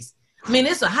victories. I mean,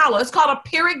 it's a hollow. It's called a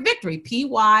Pyrrhic victory.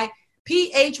 Phyrrric,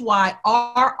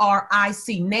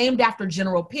 named after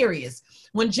General Pyrrhus.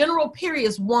 When General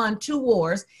Pyrrhus won 2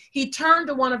 wars, he turned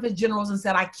to one of his generals and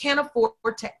said, I can't afford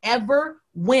to ever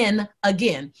win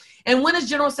again. And when his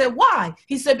general said, why?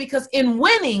 He said, because in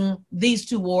winning these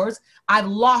 2 wars, I've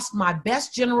lost my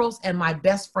best generals and my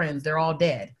best friends. They're all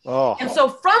dead. Oh. And so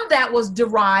from that was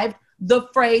derived the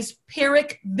phrase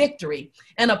Pyrrhic victory.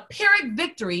 And a Pyrrhic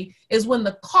victory is when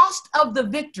the cost of the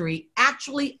victory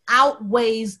actually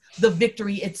outweighs the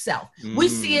victory itself. We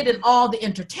see it in all the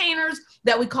entertainers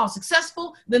that we call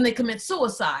successful, then they commit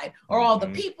suicide, or all the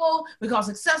people we call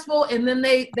successful, and then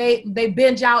they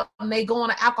binge out and they go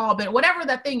on an alcohol binge, whatever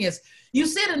that thing is. You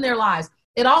see it in their lives.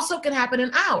 It also can happen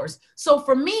in ours. So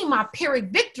for me, my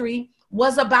Pyrrhic victory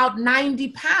was about 90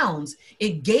 pounds.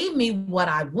 It gave me what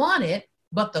I wanted,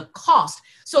 but the cost.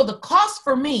 So the cost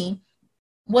for me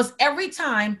was every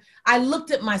time I looked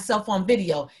at myself on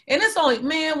video. And it's only,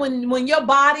 man, when your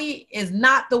body is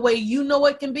not the way you know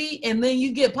it can be, and then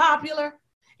you get popular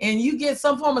and you get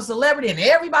some form of celebrity and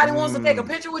everybody wants to take a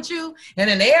picture with you, and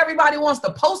then everybody wants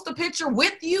to post a picture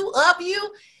with you, of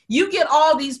you, you get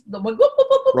all these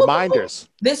reminders.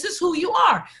 This is who you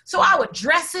are. So I would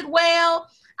dress it well.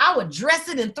 I would dress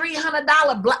it in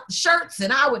 $300 shirts,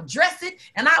 and I would dress it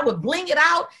and I would bling it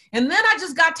out. And then I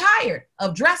just got tired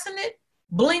of dressing it,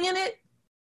 blinging it,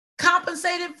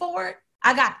 compensated for it.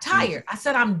 I got tired. I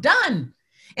said, I'm done.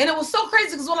 And it was so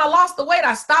crazy because when I lost the weight,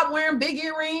 I stopped wearing big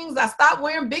earrings. I stopped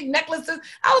wearing big necklaces.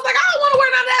 I was like, I don't want to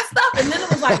wear none of that stuff. And then it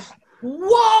was like,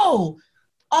 whoa,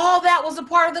 all that was a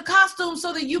part of the costume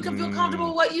so that you can feel comfortable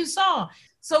with what you saw.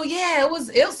 So yeah, it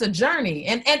was a journey.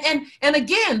 And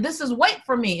again, this is weight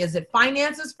for me. Is it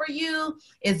finances for you?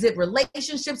 Is it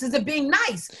relationships? Is it being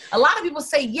nice? A lot of people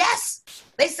say yes.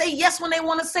 They say yes when they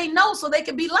want to say no so they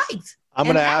can be liked. I'm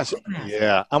going to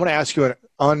ask you an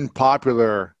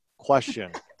unpopular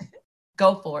question.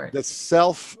 Go for it. The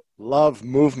self-love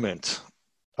movement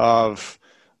of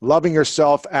loving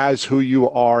yourself as who you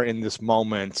are in this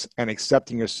moment and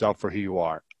accepting yourself for who you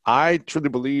are. I truly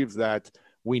believe that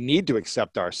we need to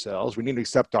accept ourselves. We need to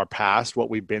accept our past, what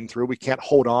we've been through. We can't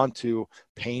hold on to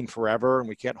pain forever, and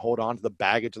we can't hold on to the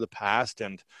baggage of the past,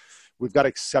 and we've got to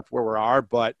accept where we are.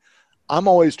 But I'm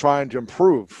always trying to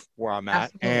improve where I'm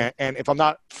at. And if I'm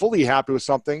not fully happy with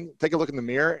something, take a look in the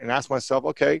mirror and ask myself,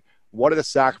 okay, what are the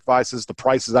sacrifices, the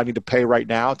prices I need to pay right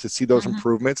now to see those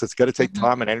improvements? It's going to take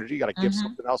time and energy. You got to give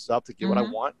something else up to get what I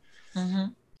want.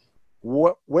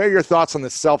 What are your thoughts on the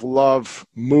self-love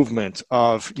movement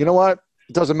of, you know what?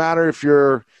 It doesn't matter if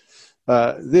you're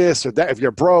this or that, if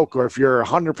you're broke or if you're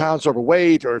 100 pounds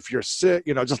overweight or if you're sick,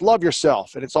 just love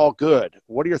yourself and it's all good.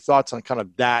 What are your thoughts on kind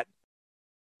of that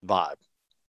vibe?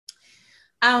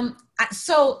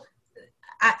 So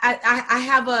I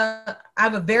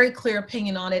have a very clear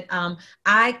opinion on it.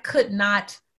 I could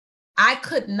not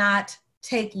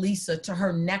take Lisa to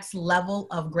her next level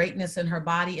of greatness in her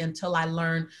body until I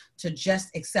learned to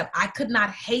just accept. I could not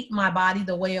hate my body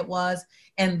the way it was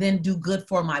and then do good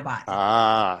for my body.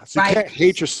 So you can't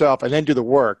hate yourself and then do the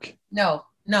work. No.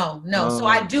 So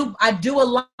I do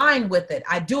align with it.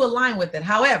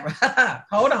 However,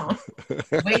 hold on,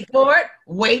 wait for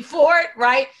it.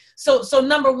 Right. So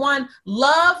number one,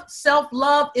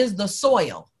 self-love is the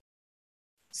soil.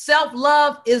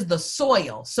 Self-love is the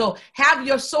soil. So have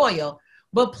your soil,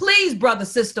 but please, brother,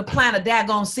 sister, plant a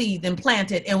daggone seed and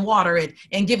plant it and water it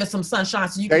and give it some sunshine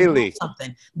so you can do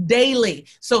something daily.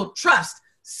 So trust,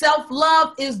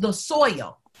 self-love is the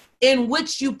soil in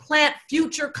which you plant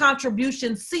future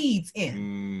contribution seeds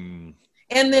in.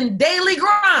 And then daily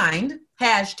grind,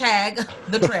 hashtag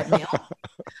the treadmill.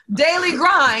 Daily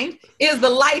grind is the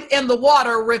light and the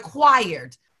water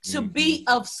required to be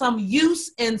of some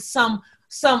use and some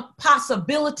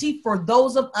possibility for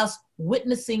those of us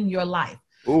witnessing your life.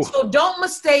 Ooh. So don't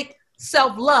mistake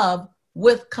self-love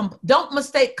don't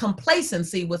mistake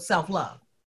complacency with self-love.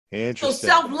 So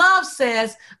self-love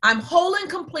says, I'm whole and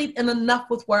complete and enough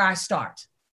with where I start,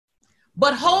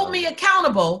 but hold me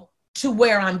accountable to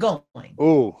where I'm going.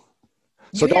 Ooh.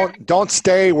 So don't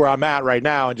stay where I'm at right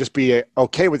now and just be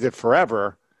okay with it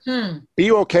forever.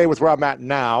 Be okay with where I'm at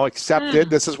now. Accept it.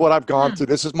 This is what I've gone through.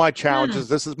 This is my challenges.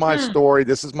 This is my story.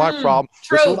 This is my problem.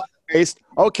 This is what I faced.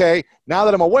 Okay, now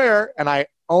that I'm aware and I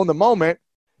own the moment,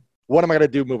 what am I going to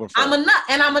do moving forward?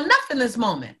 I'm enough in this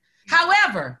moment.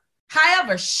 However,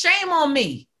 shame on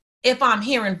me if I'm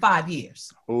here in 5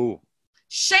 years. Ooh.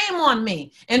 Shame on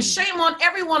me, and shame on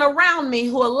everyone around me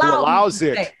who allowed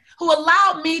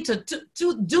me to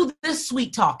do this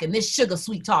sweet talking, this sugar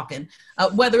sweet talking,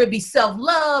 whether it be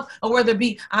self-love or whether it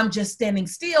be I'm just standing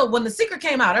still. When The Secret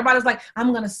came out, everybody was like,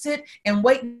 I'm going to sit and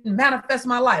wait and manifest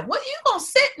my life. What, you going to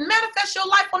sit and manifest your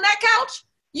life on that couch?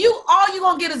 All you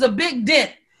going to get is a big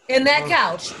dent in that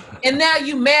couch, and now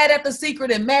you mad at The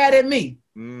Secret and mad at me.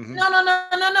 Mm-hmm.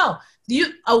 No.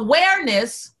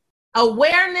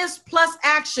 Awareness plus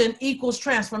action equals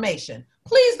transformation.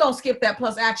 Please don't skip that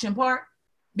plus action part,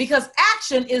 because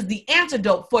action is the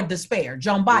antidote for despair.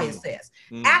 John Baez says,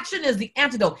 action is the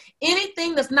antidote.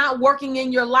 Anything that's not working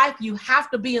in your life, you have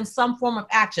to be in some form of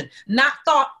action. Not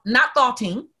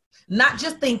thoughting, not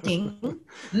just thinking,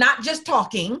 not just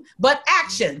talking, but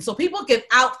action. So people can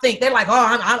outthink. They're like,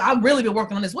 oh, I've really been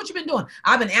working on this. What you been doing?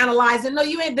 I've been analyzing. No,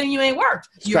 you ain't. Then you ain't worked.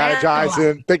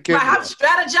 Strategizing, thinking. Right, I'm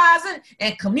strategizing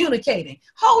and communicating.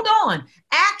 Hold on.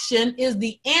 Action is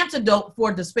the antidote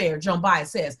for despair, John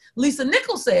Baez says. Lisa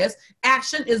Nichols says,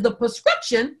 action is the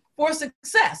prescription for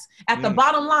success. At the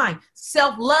bottom line,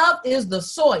 self-love is the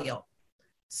soil.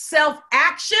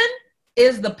 Self-action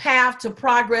is the path to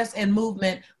progress and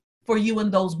movement for you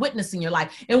and those witnessing your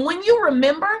life. And when you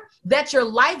remember that your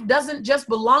life doesn't just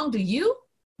belong to you,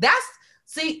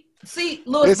 see,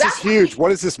 Louis, this is huge. What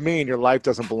does this mean? Your life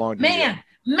doesn't belong to you.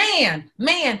 Man.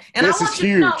 And this is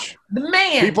huge.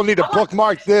 People need to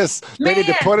bookmark this. They need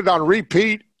to put it on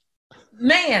repeat.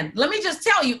 Man, let me just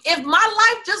tell you, if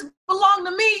my life just belonged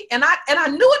to me and I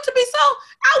knew it to be so,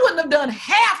 I wouldn't have done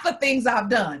half the things I've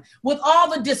done, with all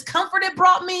the discomfort it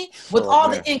brought me, with all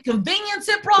the inconvenience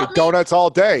it brought me. Donuts all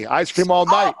day, ice cream all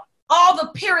night. All the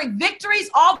Pyrrhic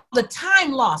victories, all the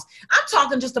time lost. I'm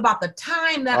talking just about the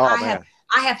time that I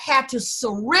have had to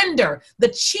surrender, the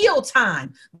chill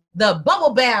time, the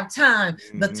bubble bath time,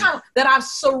 the time that I've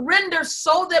surrendered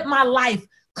so that my life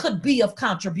could be of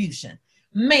contribution.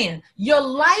 Man, your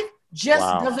life just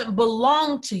doesn't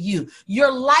belong to you.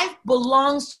 Your life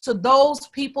belongs to those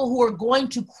people who are going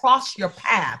to cross your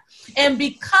path. And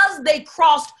because they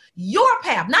crossed your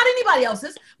path, not anybody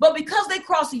else's, but because they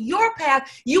crossed your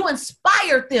path, you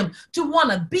inspired them to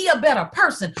want to be a better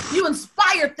person. You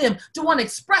inspired them to want to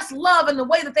express love in the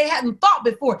way that they hadn't thought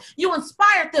before. You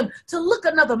inspired them to look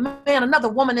another man, another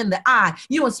woman in the eye.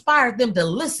 You inspired them to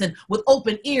listen with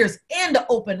open ears and an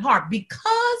open heart,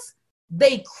 because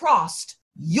they crossed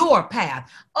your path.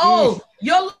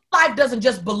 Your life doesn't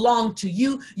just belong to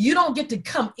you. You don't get to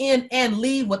come in and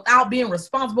leave without being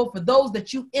responsible for those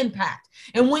that you impact.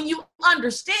 And when you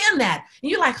understand that, and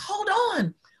you're like, hold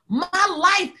on, my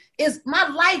life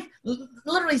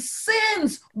literally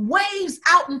sends waves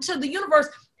out into the universe.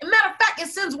 As a matter of fact, it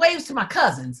sends waves to my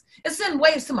cousins. It sends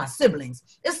waves to my siblings.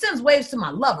 It sends waves to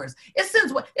my lovers. It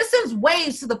sends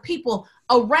waves to the people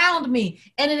around me,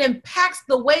 and it impacts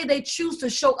the way they choose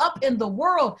to show up in the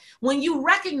world. When you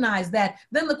recognize that,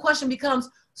 then the question becomes,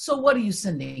 so what are you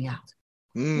sending out?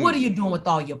 What are you doing with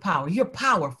all your power? You're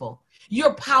powerful.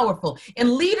 You're powerful.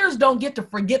 And leaders don't get to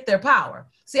forget their power.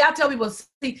 See, I tell people,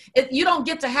 you don't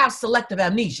get to have selective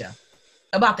amnesia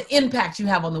about the impact you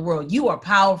have on the world. You are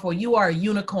powerful. You are a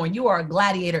unicorn. You are a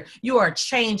gladiator. You are a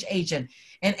change agent.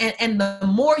 And the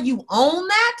more you own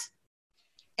that,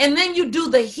 and then you do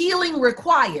the healing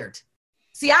required.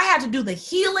 See, I had to do the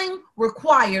healing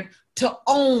required to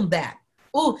own that.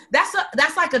 Ooh, that's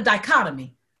like a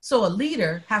dichotomy. So a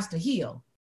leader has to heal,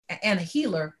 and a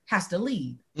healer has to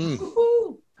lead.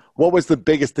 What was the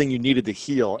biggest thing you needed to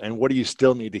heal, and what do you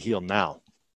still need to heal now?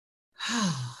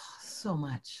 So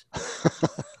much.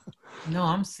 No,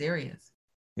 I'm serious.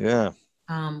 Yeah.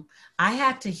 I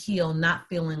had to heal not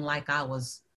feeling like I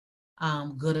was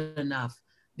good enough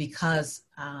because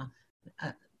of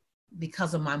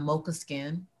my mocha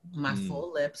skin, my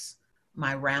full lips,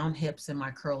 my round hips, and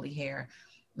my curly hair.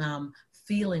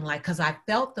 Feeling like, because I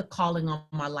felt the calling on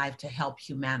my life to help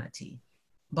humanity,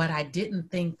 but I didn't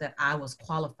think that I was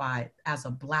qualified as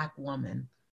a Black woman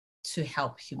to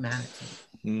help humanity.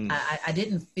 I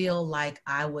didn't feel like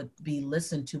I would be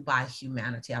listened to by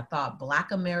humanity. I thought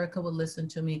Black America would listen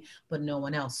to me, but no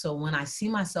one else. So when I see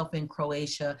myself in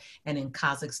Croatia and in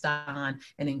Kazakhstan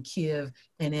and in Kiev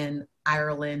and in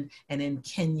Ireland and in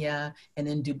Kenya and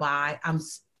in Dubai, I'm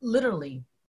literally,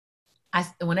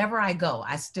 whenever I go,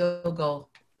 I still go,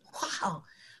 wow.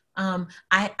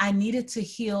 I needed to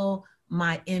heal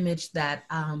my image that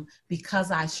because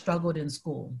I struggled in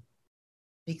school,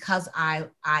 because I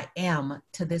am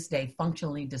to this day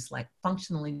functionally dyslexic,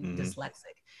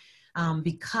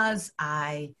 because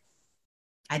I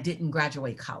didn't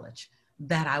graduate college,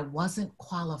 that I wasn't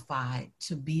qualified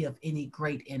to be of any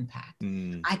great impact.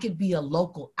 I can be of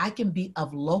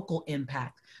local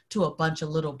impact to a bunch of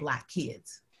little Black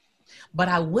kids, but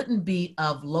I wouldn't be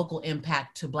of local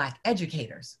impact to Black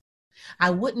educators. I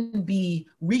wouldn't be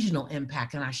regional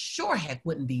impact, and I sure heck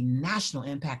wouldn't be national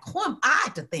impact. Who am I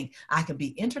to think I could be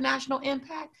international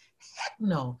impact? Heck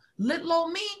no. Little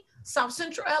old me, South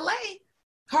Central LA,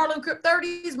 Harlem Crip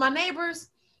 30s, my neighbors,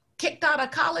 kicked out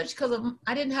of college because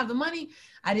I didn't have the money.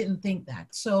 I didn't think that.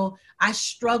 So I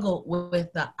struggled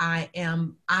with the I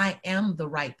am the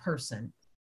right person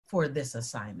for this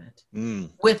assignment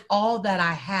with all that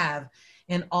I have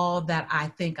and all that I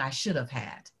think I should have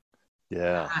had.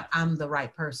 Yeah. I'm the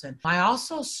right person. I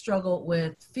also struggled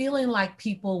with feeling like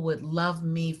people would love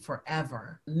me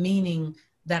forever, meaning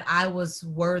that I was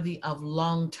worthy of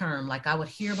long-term. Like I would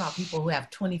hear about people who have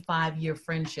 25-year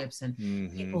friendships and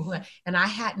people who, and I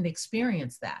hadn't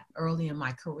experienced that early in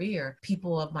my career.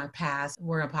 People of my past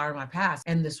were a part of my past.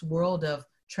 And this world of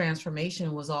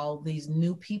transformation was all these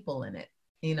new people in it.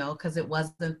 You know, because it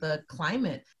wasn't the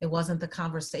climate, it wasn't the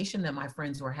conversation that my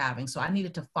friends were having. So I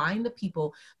needed to find the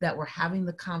people that were having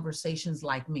the conversations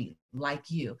like me, like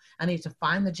you. I needed to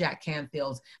find the Jack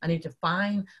Canfields. I need to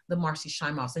find the Marcy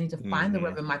Shimoffs. I need to find the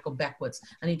Reverend Michael Beckwiths.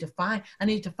 I need to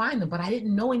find them, but I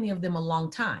didn't know any of them a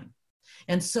long time.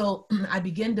 And so I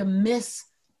began to miss,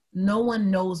 no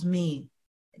one knows me.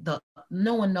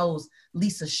 No one knows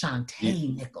Lisa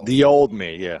Shantae Nichols. The old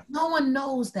me, yeah. No one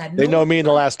knows that. They know me in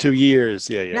the last 2 years.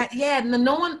 Yeah.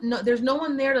 There's no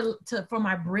one there to for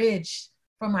my bridge.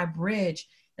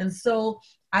 And so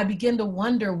I begin to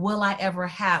wonder, will I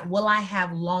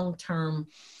have long-term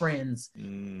friends?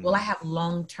 Will I have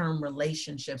long-term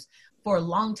relationships? For a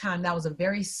long time, that was a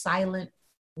very silent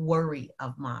worry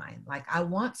of mine. Like, I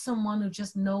want someone who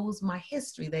just knows my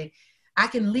history. I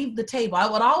can leave the table. I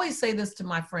would always say this to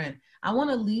my friend. I want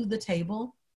to leave the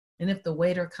table, and if the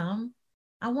waiter comes,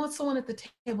 I want someone at the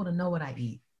table to know what I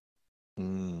eat.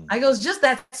 I go, it's just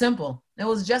that simple. It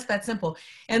was just that simple.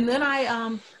 And then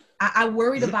I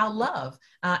worried about love.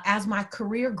 As my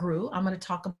career grew, I'm going to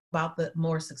talk about the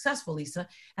more successful Lisa.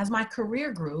 As my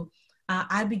career grew,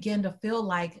 I began to feel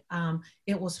like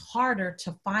it was harder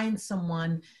to find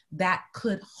someone that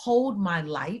could hold my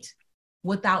light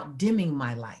without dimming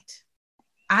my light.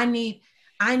 I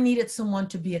needed someone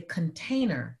to be a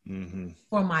container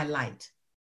for my light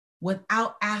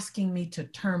without asking me to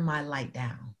turn my light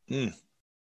down.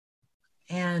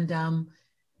 And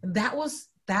that was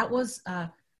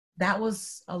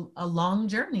a long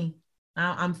journey.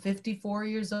 I'm 54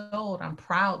 years old. I'm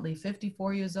proudly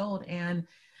 54 years old. And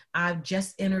I've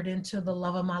just entered into the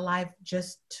love of my life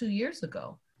just 2 years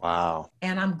ago. Wow.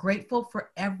 And I'm grateful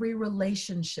for every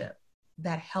relationship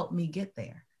that helped me get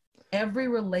there. Every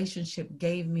relationship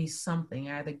gave me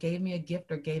something, either gave me a gift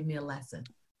or gave me a lesson.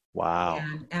 Wow.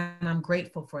 And I'm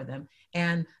grateful for them.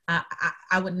 And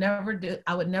I would never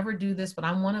do this, but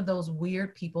I'm one of those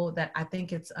weird people that I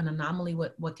think it's an anomaly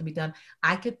what can be done.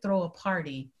 I could throw a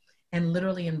party and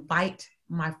literally invite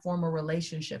my former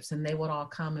relationships, and they would all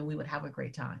come and we would have a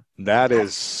great time. That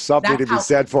is something to be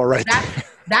said for right there.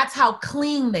 That's how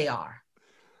clean they are.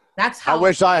 That's how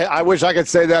I wish I could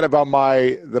say that about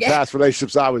the past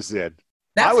relationships I was in.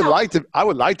 I would like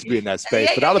to be in that space,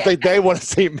 but I don't think they want to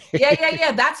see me.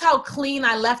 Yeah. That's how clean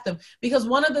I left them. Because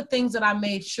one of the things that I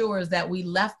made sure is that we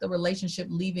left the relationship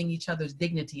leaving each other's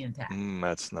dignity intact.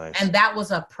 That's nice. And that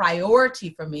was a priority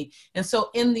for me. And so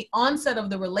in the onset of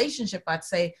the relationship, I'd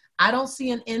say, I don't see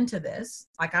an end to this.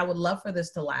 Like, I would love for this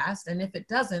to last. And if it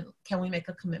doesn't, can we make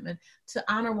a commitment to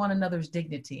honor one another's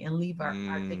dignity and leave our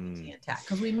dignity intact?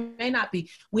 Because we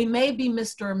may be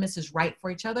Mr. or Mrs. Right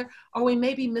for each other, or we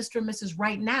may be Mr. and Mrs.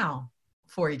 Right now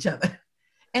for each other.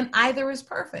 And either is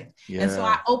perfect. Yeah. And so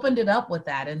I opened it up with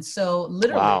that. And so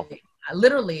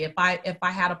literally, if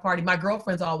I had a party, my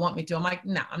girlfriends all want me to. I'm like,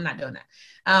 no, I'm not doing that.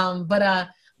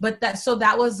 But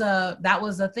that was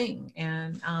a thing.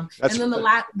 And then the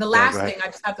last thing I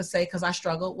just have to say, because I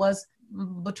struggled, was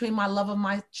between my love of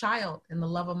my child and the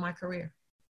love of my career.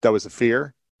 That was a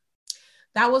fear?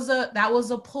 That was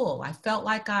a pull. I felt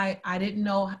like I didn't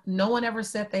know. No one ever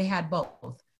said they had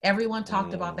both. Everyone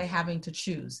talked about they having to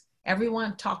choose.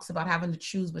 Everyone talks about having to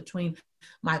choose between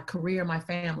my career, my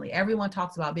family. Everyone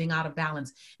talks about being out of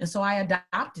balance. And so I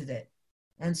adopted it.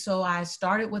 And so I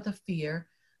started with a fear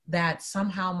that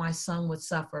somehow my son would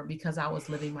suffer because I was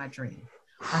living my dream,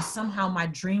 or somehow my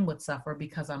dream would suffer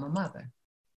because I'm a mother.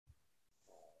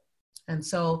 And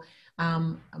so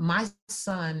my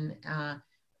son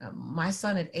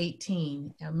at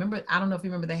 18, remember, I don't know if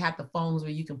you remember, they had the phones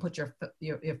where you can put your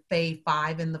Fave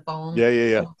 5 in the phone.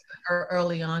 Yeah.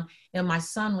 Early on. And my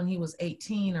son, when he was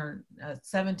 18 or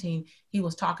 17, he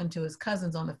was talking to his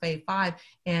cousins on the Fave 5,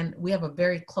 and we have a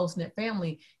very close knit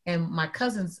family. And my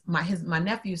cousins, my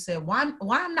nephew said, why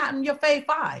I'm not in your Fave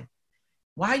 5?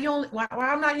 Why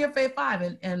I'm not in your Fave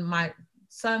 5? And my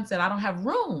son said, I don't have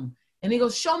room. And he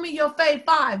goes, show me your Fave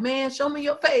 5, man. Show me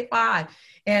your Fave 5.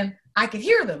 And I could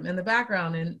hear them in the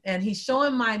background. And he's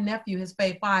showing my nephew his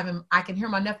Fave 5. And I can hear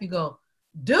my nephew go,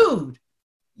 dude,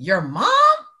 your mom?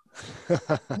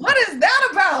 What is that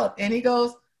about? And he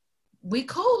goes, we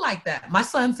cool like that. My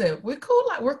son said, we're cool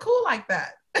like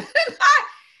that.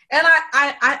 And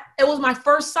it was my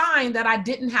first sign that I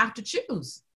didn't have to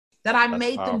choose, that I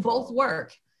made them both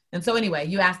work. And so anyway,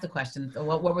 you asked the question. So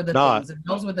what were the things? And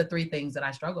those were the three things that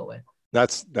I struggle with.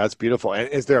 That's beautiful. And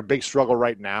is there a big struggle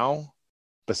right now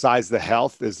besides the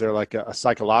health? Is there like a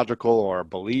psychological or a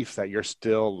belief that you're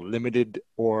still limited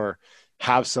or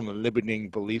have some limiting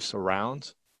beliefs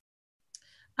around?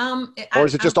 Or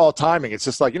is it just all timing? It's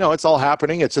just like, it's all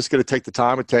happening. It's just going to take the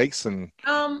time it takes. And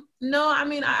no, I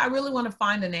mean, I really want to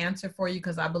find an answer for you,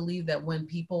 because I believe that when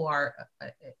people are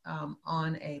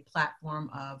on a platform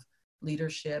of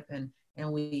leadership and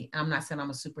I'm not saying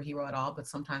I'm a superhero at all, but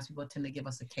sometimes people tend to give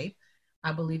us a cape.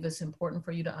 I believe it's important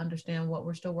for you to understand what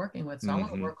we're still working with. So I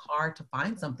want to work hard to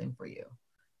find something for you.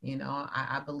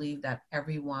 I believe that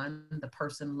everyone, the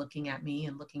person looking at me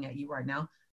and looking at you right now,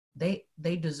 they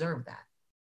deserve that.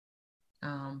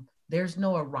 There's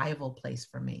no arrival place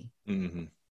for me.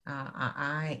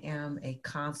 I am a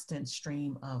constant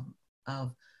stream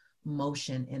of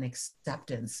motion and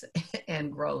acceptance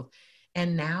and growth.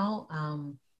 And now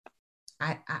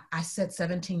I said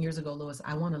 17 years ago, Louis,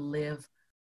 I want to live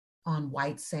on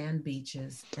white sand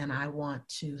beaches and I want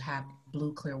to have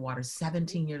blue, clear water.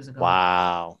 17 years ago.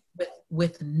 Wow.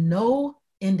 With no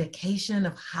indication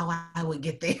of how I would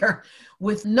get there,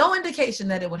 with no indication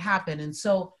that it would happen. And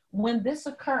so when this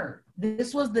occurred,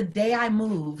 this was the day I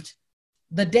moved,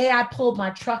 the day I pulled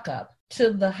my truck up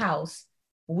to the house.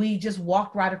 We just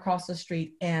walked right across the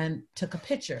street and took a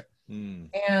picture.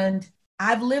 And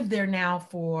I've lived there now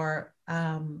for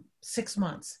 6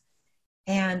 months.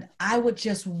 And I would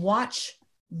just watch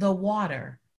the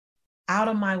water out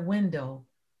of my window,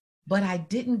 but I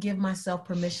didn't give myself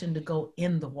permission to go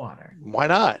in the water. Why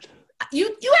not? You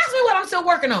asked me what I'm still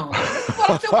working on. What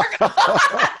I'm still working on.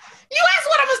 You asked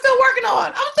what I'm still working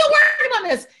on. I'm still working on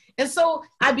this. And so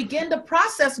I began to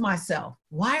process myself.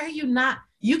 Why are you not?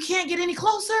 You can't get any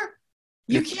closer.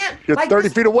 You can't. You're like 30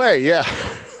 feet away. Yeah.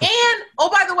 And, oh,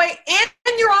 by the way, and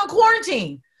you're on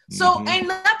quarantine. So ain't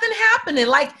nothing happening.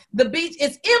 Like the beach,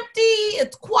 it's empty.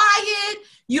 It's quiet.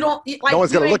 You don't like. No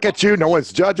one's going to look at you. No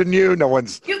one's judging you. No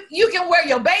one's. You can wear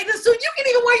your bathing suit. You can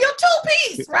even wear your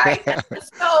two-piece, right?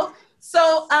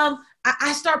 So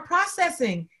I start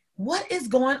processing what is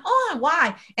going on.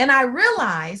 Why? And I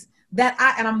realize that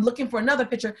I'm looking for another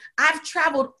picture. I've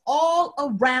traveled all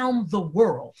around the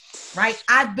world, right?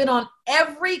 I've been on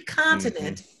every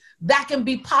continent that can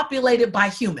be populated by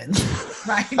humans,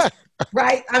 right?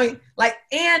 Right? I mean,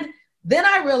 and then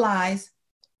I realized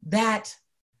that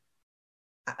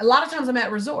a lot of times I'm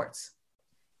at resorts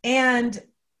and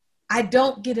I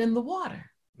don't get in the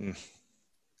water.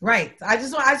 Right. I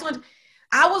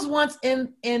was once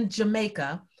in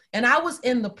Jamaica and I was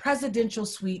in the presidential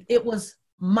suite. It was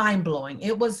mind blowing.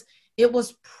 It was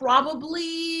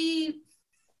probably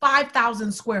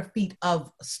 5,000 square feet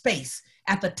of space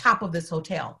at the top of this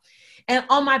hotel. And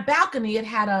on my balcony,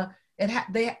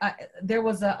 there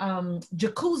was a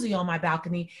jacuzzi on my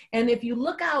balcony. And if you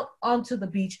look out onto the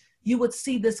beach, you would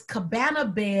see this cabana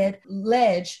bed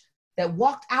ledge that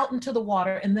walked out into the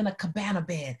water and then a cabana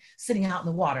bed sitting out in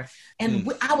the water.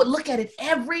 And I would look at it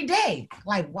every day.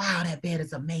 Like, wow, that bed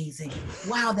is amazing.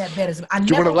 Wow, that bed is. Do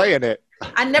you want to lay in it?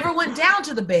 I never went down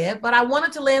to the bed, but I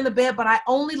wanted to lay in the bed, but I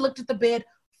only looked at the bed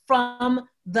from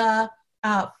the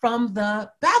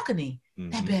balcony.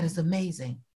 That bed is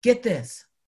amazing. Get this.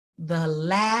 The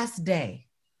last day,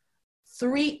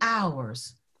 3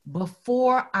 hours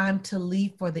before I'm to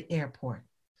leave for the airport,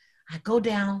 I go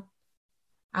down,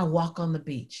 I walk on the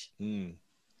beach.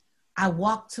 I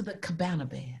walk to the cabana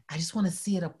bed. I just want to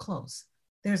see it up close.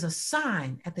 There's a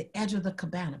sign at the edge of the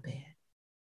cabana bed.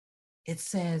 It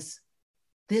says,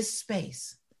 this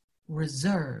space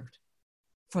reserved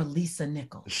for Lisa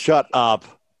Nichols. Shut up.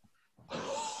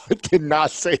 I did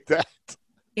not say that.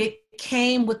 It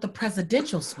came with the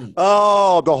presidential suite.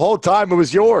 Oh, the whole time it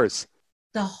was yours.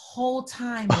 The whole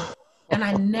time. And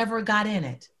I never got in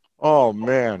it. Oh,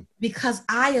 man. because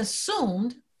I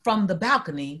assumed from the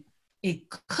balcony it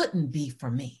couldn't be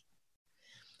for me.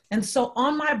 And so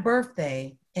on my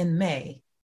birthday in May,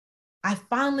 I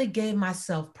finally gave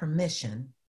myself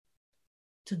permission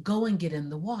to go and get in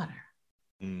the water.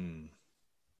 Mm.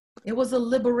 It was a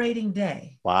liberating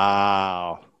day.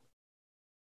 Wow.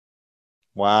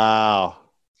 Wow.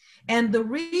 And the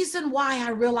reason why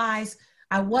I realized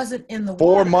I wasn't in the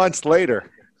 4 water, months later.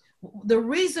 the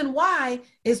reason why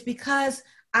is because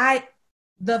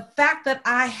the fact that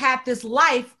I had this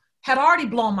life had already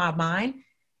blown my mind,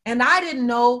 and I didn't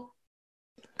know,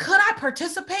 could I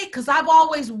participate? Because I've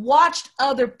always watched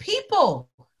other people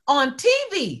on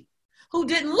TV who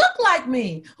didn't look like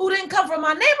me, who didn't come from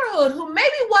my neighborhood, who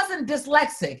maybe wasn't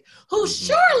dyslexic, who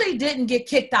surely didn't get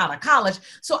kicked out of college.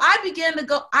 So I began to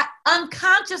go, I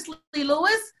unconsciously,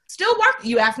 Lewis, still working.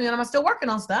 You asked me, and I'm still working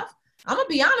on stuff. I'm gonna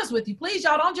be honest with you. Please,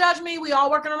 y'all don't judge me. We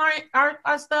all working on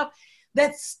our stuff.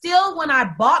 That still, when I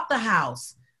bought the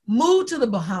house, moved to the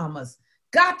Bahamas,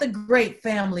 got the great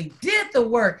family, did the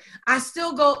work, I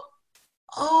still go,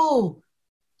 oh,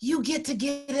 you get to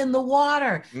get in the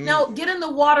water. Now, get in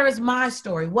the water is my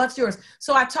story. What's yours?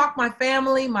 So I talked my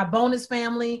family, my bonus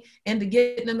family, into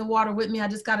getting in the water with me. I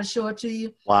just got to show it to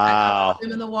you. Wow. I got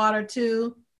them in the water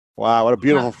too. Wow. What a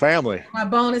beautiful family. My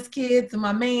bonus kids and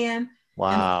my man.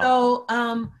 Wow.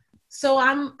 And so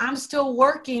I'm still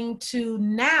working to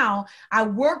now. I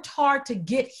worked hard to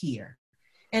get here,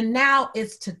 and now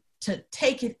it's to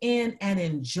take it in and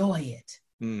enjoy it.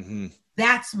 Mm-hmm.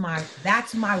 That's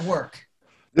my work.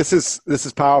 This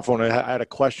is powerful. And I had a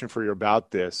question for you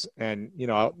about this. And, you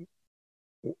know,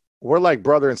 we're like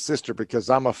brother and sister because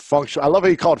I love how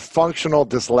you call it functional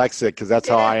dyslexic, because that's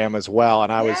how I am as well.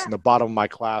 And I was in the bottom of my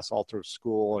class all through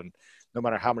school, and no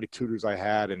matter how many tutors I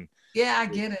had. And yeah, I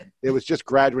get it. It was just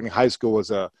graduating high school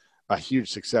was a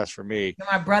huge success for me. You're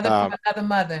my brother from another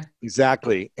mother.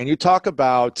 Exactly. And you talk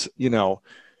about, you know,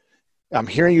 I'm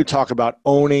hearing you talk about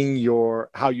owning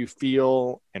how you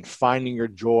feel and finding your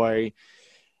joy.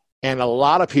 And a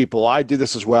lot of people, I do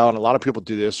this as well, and a lot of people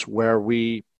do this, where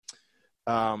we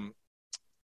have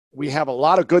a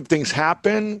lot of good things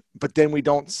happen, but then we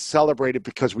don't celebrate it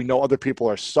because we know other people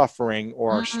are suffering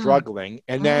or are struggling.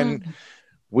 And then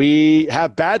we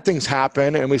have bad things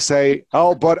happen and we say,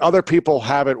 oh, but other people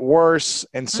have it worse.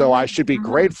 And so I should be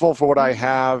grateful for what I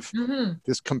have,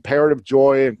 this comparative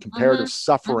joy and comparative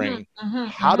suffering.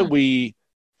 How do we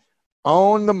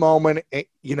own the moment?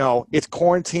 You know, it's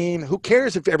quarantine. Who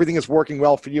cares if everything is working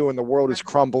well for you and the world is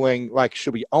crumbling? Like,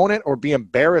 should we own it or be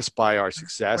embarrassed by our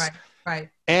success? Right.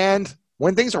 And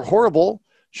when things are horrible,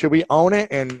 should we own it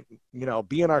and, you know,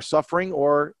 be in our suffering,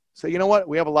 or say, you know what,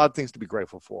 we have a lot of things to be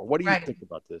grateful for? What do you think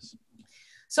about this?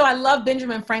 So I love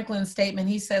Benjamin Franklin's statement.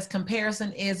 He says,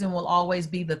 comparison is and will always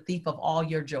be the thief of all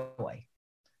your joy.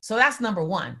 So that's number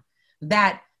one,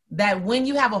 that when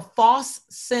you have a false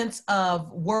sense of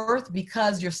worth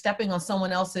because you're stepping on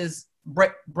someone else's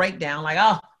breakdown, like,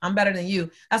 oh, I'm better than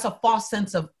you, that's a false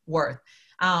sense of worth.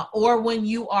 Or when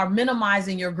you are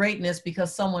minimizing your greatness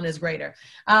because someone is greater.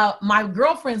 My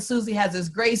girlfriend, Susie, has this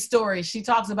great story. She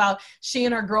talks about she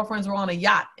and her girlfriends were on a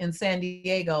yacht in San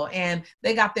Diego, and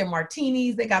they got their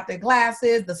martinis, they got their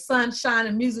glasses, the sun's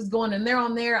shining, music's going, and they're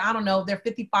on their, I don't know, their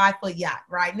 55-foot yacht,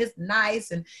 right? And it's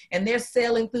nice, and they're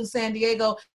sailing through San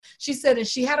Diego. She said, and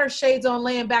she had her shades on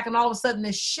laying back, and all of a sudden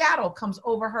this shadow comes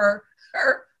over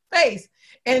her face,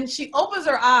 and she opens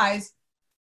her eyes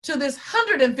to this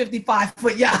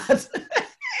 155-foot yacht.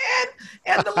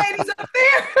 and the ladies up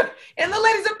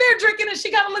there, drinking, and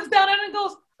she kind of looks down at it and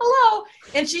goes, hello.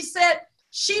 And she said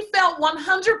she felt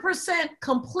 100%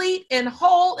 complete and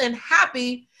whole and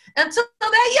happy until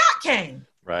that yacht came.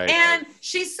 Right. And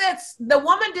she said the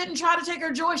woman didn't try to take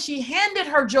her joy. She handed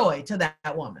her joy to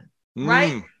that woman.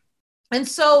 Right. And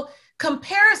so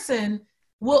comparison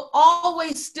will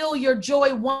always steal your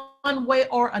joy one way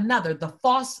or another. The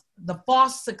false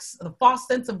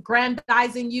sense of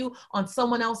grandizing you on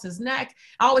someone else's neck.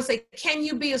 I always say, can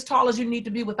you be as tall as you need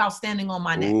to be without standing on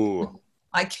my neck? Ooh.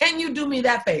 Like, can you do me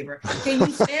that favor? Can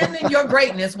you stand in your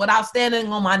greatness without standing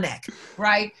on my neck?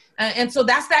 Right. And so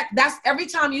that's every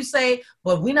time you say,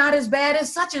 but we're not as bad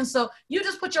as such and so, you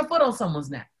just put your foot on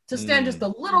someone's neck to stand just a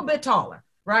little bit taller.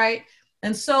 Right.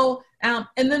 And so, and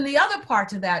then the other part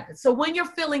to that, so when you're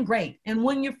feeling great and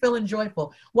when you're feeling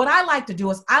joyful, what I like to do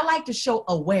is I like to show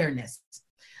awareness.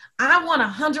 I want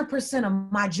 100%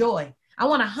 of my joy. I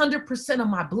want 100% of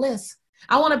my bliss.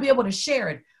 I want to be able to share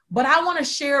it, but I want to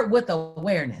share it with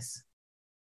awareness.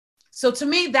 So to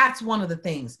me, that's one of the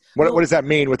things. What does that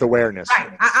mean with awareness?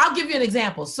 Right. I'll give you an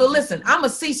example. So listen, I'm a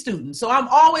C student, so I'm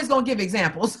always going to give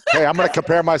examples. Hey, I'm going to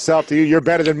compare myself to you. You're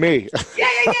better than me.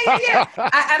 Yeah.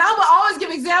 And I will always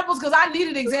give examples because I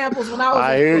needed examples when I was.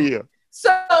 I hear you.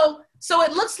 So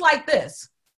it looks like this.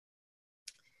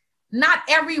 Not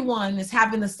everyone is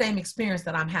having the same experience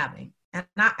that I'm having. And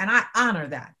I honor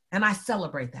that. And I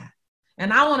celebrate that.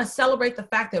 And I want to celebrate the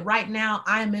fact that right now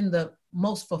I am in the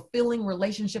most fulfilling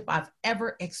relationship I've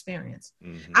ever experienced.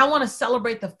 Mm-hmm. I want to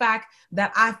celebrate the fact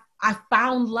that I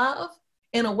found love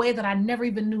in a way that I never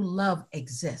even knew love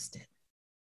existed.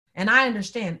 And I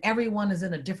understand everyone is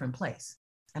in a different place.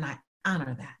 And I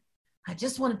honor that. I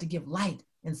just wanted to give light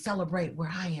and celebrate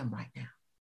where I am right now.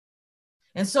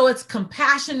 And so it's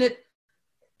compassionate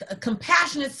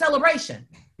celebration,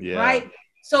 right?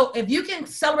 So if you can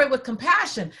celebrate with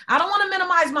compassion, I don't want to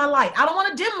minimize my light. I don't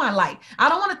want to dim my light. I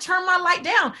don't want to turn my light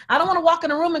down. I don't want to walk in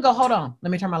a room and go, hold on,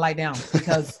 let me turn my light down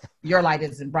because your light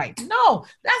isn't bright. No,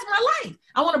 that's my light.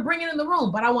 I want to bring it in the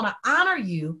room, but I want to honor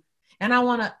you. And I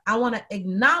want to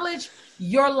acknowledge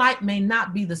your light may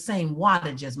not be the same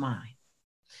wattage as mine.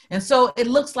 And so it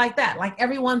looks like that. Like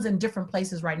everyone's in different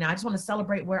places right now. I just want to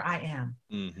celebrate where I am.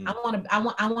 Mm-hmm.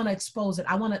 I want to expose it.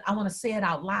 I want to say it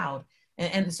out loud.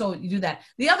 And so you do that.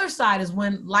 The other side is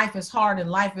when life is hard and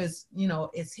life is,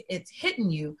 it's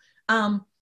hitting you.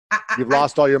 You've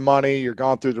lost all your money. You're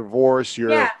gone through divorce. You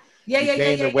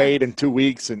gained the weight in 2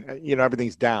 weeks and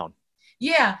everything's down.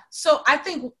 Yeah. So I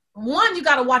think one, you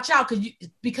got to watch out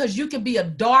because you can be a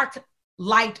dark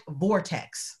light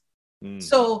vortex.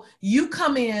 So you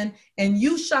come in and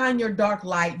you shine your dark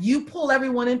light, you pull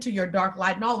everyone into your dark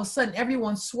light, and all of a sudden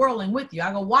everyone's swirling with you.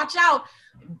 I go, watch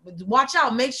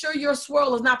out, make sure your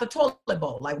swirl is not the toilet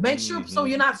bowl. Like make sure so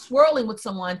you're not swirling with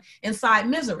someone inside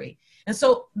misery. And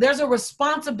so there's a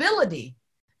responsibility.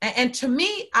 And to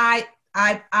me, I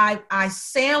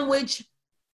sandwich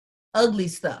ugly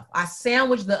stuff. I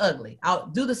sandwich the ugly. I'll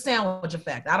do the sandwich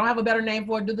effect. I don't have a better name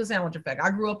for it. Do the sandwich effect. I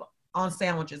grew up on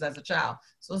sandwiches as a child.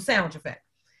 So the sandwich effect.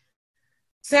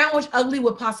 Sandwich ugly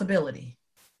with possibility.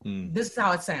 This is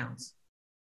how it sounds.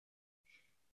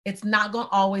 It's not going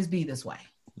to always be this way.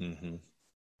 Mm-hmm.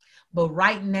 But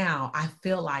right now, I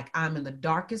feel like I'm in the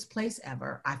darkest place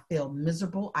ever. I feel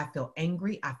miserable. I feel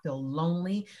angry. I feel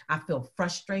lonely. I feel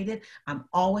frustrated. I'm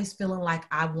always feeling like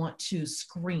I want to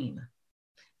scream.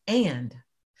 And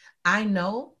I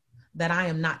know that I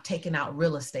am not taking out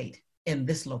real estate in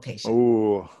this location.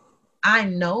 Ooh. I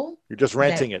know. You're just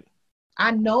renting it.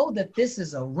 I know that this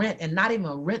is a rent and not even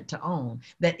a rent to own.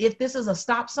 That if this is a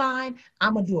stop sign,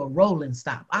 I'm going to do a rolling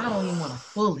stop. I don't even want to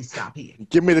fully stop here.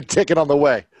 Give me the ticket on the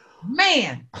way.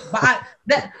 Man, but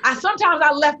sometimes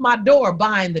I left my door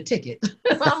buying the ticket.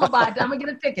 I'm going to get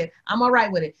a ticket. I'm all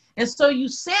right with it. And so you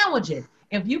sandwich it.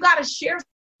 If you got to share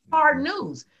hard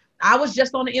news. I was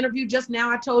just on an interview just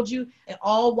now. I told you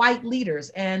all white leaders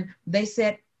and they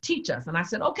said, teach us. And I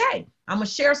said, okay, I'm going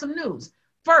to share some news.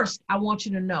 First, I want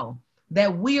you to know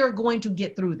that we are going to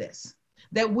get through this,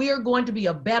 that we are going to be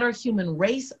a better human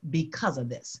race because of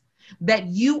this, that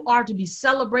you are to be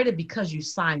celebrated because you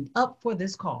signed up for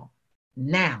this call.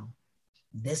 Now,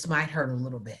 this might hurt a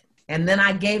little bit. And then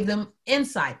I gave them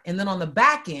insight. And then on the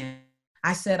back end,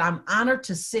 I said, I'm honored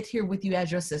to sit here with you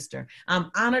as your sister.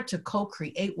 I'm honored to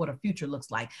co-create what a future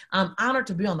looks like. I'm honored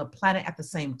to be on the planet at the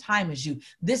same time as you.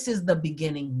 This is the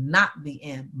beginning, not the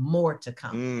end. More to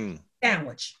come.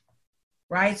 Sandwich,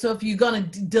 right? So if you're going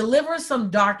to deliver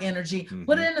some dark energy,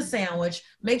 put it in a sandwich.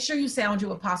 Make sure you sandwich it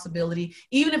with possibility.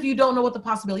 Even if you don't know what the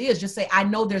possibility is, just say, I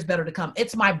know there's better to come.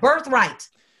 It's my birthright.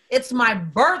 It's my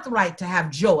birthright to have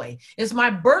joy. It's my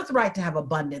birthright to have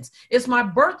abundance. It's my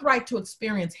birthright to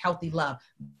experience healthy love.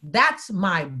 That's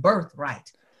my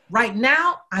birthright. Right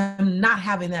now, I'm not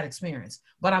having that experience,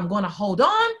 but I'm going to hold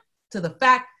on to the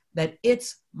fact that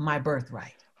it's my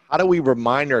birthright. How do we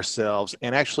remind ourselves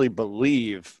and actually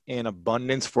believe in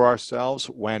abundance for ourselves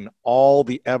when all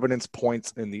the evidence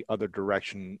points in the other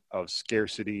direction of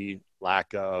scarcity,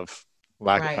 lack of,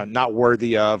 not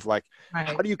worthy of,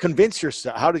 how do you convince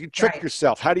yourself? How do you trick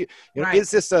yourself? How do you know,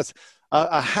 is this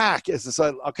a hack? Is this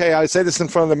okay, I say this in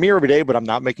front of the mirror every day, but I'm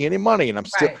not making any money and I'm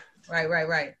still.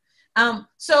 Right.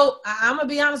 So I'm going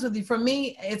to be honest with you. For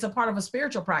me, it's a part of a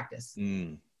spiritual practice.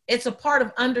 It's a part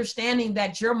of understanding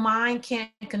that your mind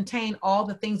can't contain all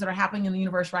the things that are happening in the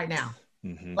universe right now.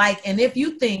 And if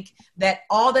you think that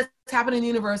all that's happening in the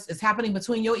universe is happening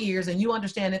between your ears and you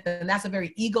understand it, then that's a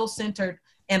very ego-centered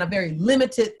and a very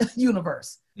limited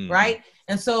universe, right?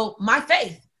 And so my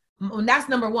faith, that's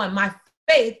number one. My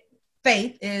faith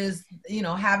is,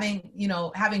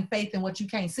 having faith in what you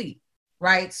can't see.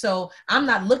 right? So I'm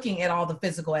not looking at all the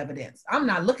physical evidence. I'm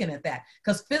not looking at that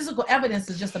because physical evidence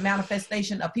is just a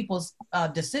manifestation of people's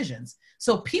decisions.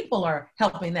 So people are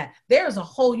helping that. There is a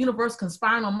whole universe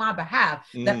conspiring on my behalf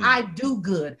that I do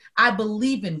good. I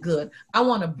believe in good. I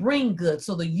want to bring good.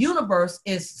 So the universe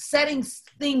is setting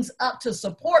things up to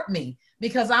support me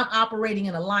because I'm operating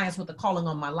in alliance with the calling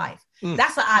on my life.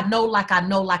 That's a I know, like I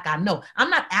know, like I know.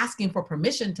 I'm not asking for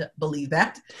permission to believe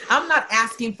that. I'm not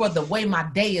asking for the way my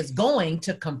day is going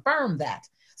to confirm that.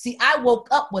 See, I woke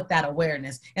up with that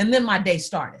awareness and then my day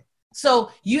started.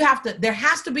 So there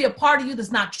has to be a part of you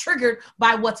that's not triggered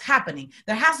by what's happening.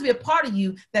 There has to be a part of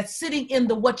you that's sitting in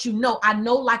the what you know. I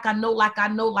know, like I know, like I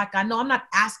know, like I know. I'm not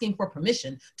asking for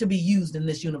permission to be used in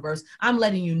this universe. I'm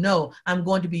letting you know I'm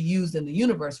going to be used in the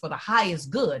universe for the highest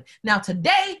good. Now,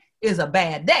 today is a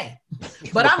bad day,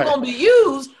 but I'm going to be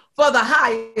used for the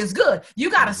highest good. You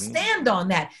got to stand on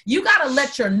that. You got to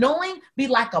let your knowing be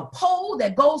like a pole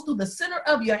that goes through the center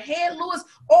of your head, Lewis,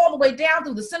 all the way down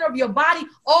through the center of your body,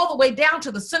 all the way down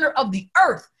to the center of the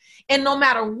earth. And no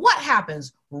matter what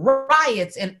happens,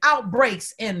 riots and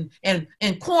outbreaks and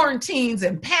quarantines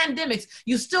and pandemics,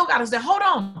 you still got to say, hold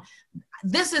on.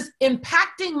 This is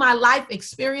impacting my life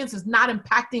experience. It's not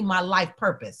impacting my life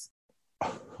purpose.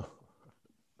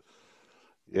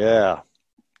 Yeah.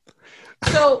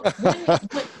 So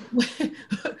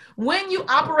when you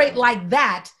operate like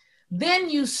that,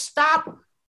 then you stop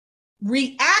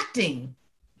reacting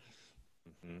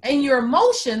and your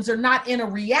emotions are not in a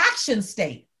reaction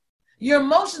state. Your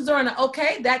emotions are in a,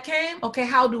 okay, that came. Okay,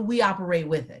 how do we operate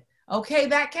with it? Okay,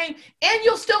 that came. And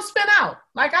you'll still spin out.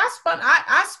 Like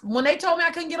when they told me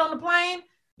I couldn't get on the plane,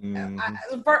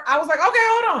 I was like, okay,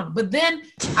 hold on. But then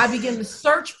I began to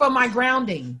search for my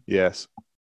grounding. Yes.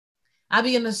 I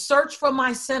begin to search for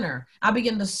my center. I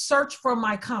begin to search for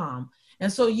my calm. And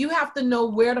so you have to know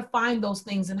where to find those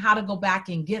things and how to go back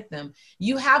and get them.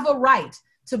 You have a right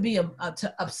to be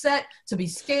to upset, to be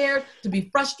scared, to be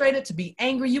frustrated, to be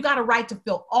angry. You got a right to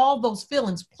feel all those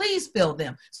feelings. Please feel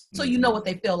them so you know what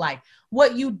they feel like.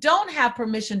 What you don't have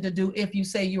permission to do if you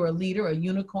say you're a leader, a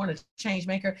unicorn, a change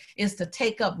maker, is to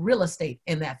take up real estate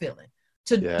in that feeling,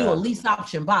 to do a lease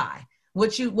option buy.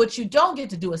 What you don't get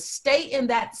to do is stay in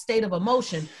that state of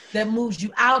emotion that moves you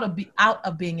out of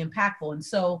being impactful. And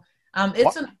so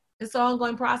it's an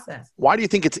ongoing process. Why do you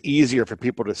think it's easier for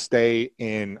people to stay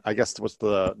in, I guess what's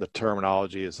the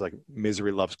terminology is like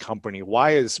misery loves company.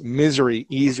 Why is misery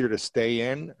easier to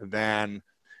stay in than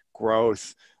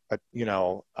growth,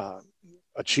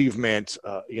 achievement,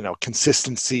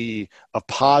 consistency of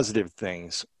positive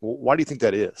things? Why do you think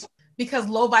that is? Because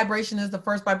low vibration is the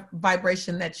first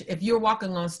vibration that if you're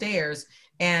walking on stairs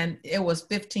and it was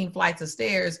 15 flights of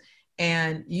stairs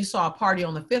and you saw a party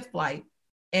on the 5th flight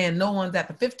and no one's at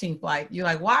the 15th flight, you're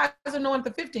like, why is there no one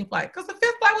at the 15th flight? Because the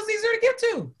 5th flight was easier to get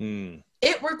to.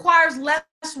 It requires less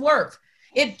work.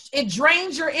 It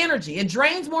drains your energy. It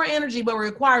drains more energy, but it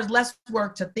requires less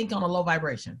work to think on a low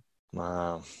vibration.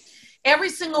 Wow. Every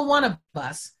single one of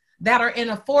us that are in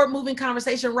a forward moving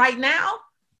conversation right now,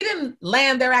 didn't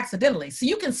land there accidentally. So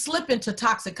you can slip into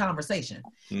toxic conversation.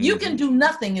 You can do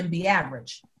nothing and be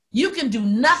average. You can do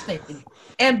nothing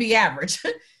and be average.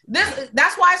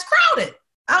 That's why it's crowded.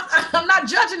 I'm not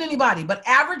judging anybody, but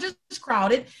average is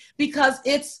crowded because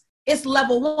it's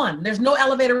level 1. There's no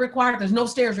elevator required. There's no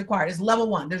stairs required. It's level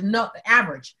 1. There's no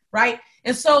average, right?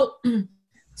 And so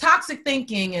toxic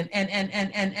thinking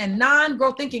and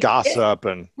non-growth thinking, gossip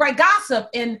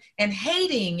and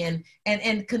hating and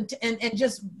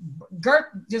just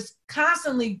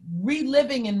constantly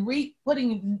reliving and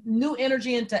putting new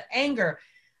energy into anger.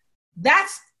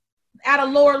 That's at a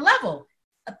lower level.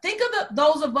 Think of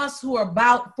those of us who are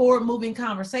about forward moving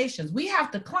conversations. We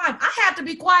have to climb. I had to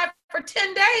be quiet for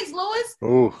 10 days, Louis.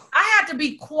 Ooh. I had to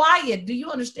be quiet. Do you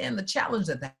understand the challenge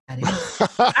that is?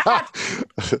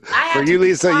 For you,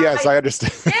 Lisa, yes, I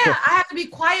understand. Yeah, I had to be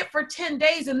quiet for 10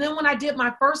 days. And then when I did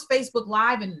my first Facebook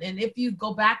Live, and if you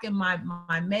go back in my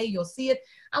May, you'll see it.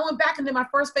 I went back and did my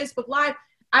first Facebook Live.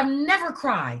 I've never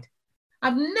cried.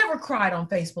 I've never cried on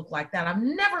Facebook like that. I've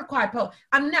never cried.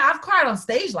 I've cried on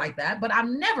stage like that, but I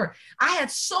had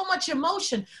so much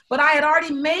emotion, but I had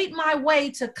already made my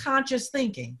way to conscious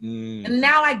thinking. And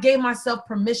now I gave myself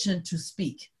permission to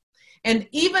speak. And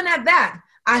even at that,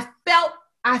 I felt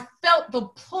the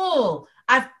pull.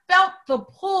 I felt the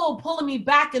pull pulling me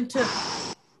back into,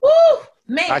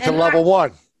 man. Back to level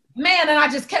 1. Man, and I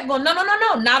just kept going, no,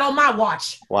 not on my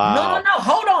watch. Wow. No,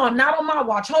 hold on, not on my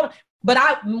watch. Hold on.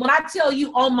 But when I tell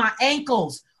you on my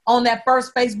ankles, on that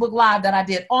first Facebook Live that I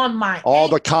did on my all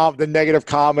the negative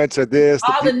comments of this,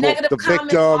 all the negative the comments,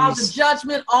 victims, all the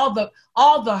judgment,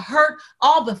 all the hurt,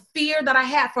 all the fear that I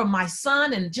had for my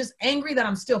son, and just angry that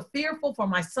I'm still fearful for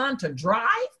my son to drive.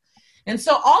 And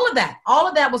so all of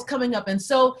that was coming up. And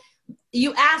so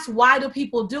you ask, why do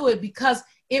people do it? Because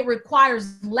it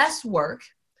requires less work.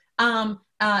 And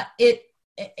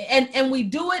we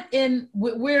do it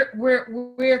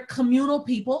we're communal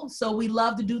people. So we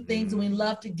love to do things and we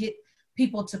love to get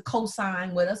people to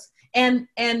co-sign with us. And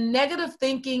negative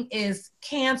thinking is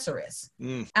cancerous.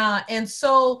 And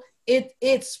so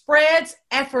it spreads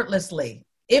effortlessly.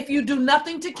 If you do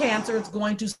nothing to cancer, it's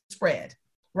going to spread,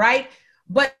 right?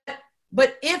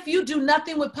 But if you do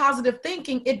nothing with positive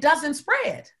thinking, it doesn't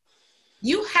spread.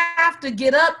 You have to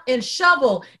get up and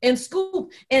shovel and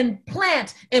scoop and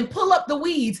plant and pull up the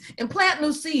weeds and plant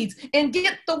new seeds and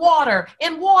get the water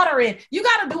and water it. You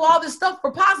got to do all this stuff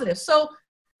for positive. So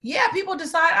yeah, people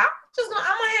decide, I'm gonna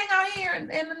hang out here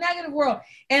in the negative world.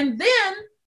 And then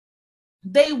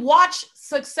they watch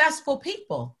successful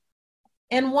people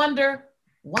and wonder,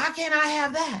 why can't I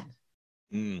have that?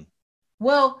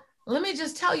 Well, let me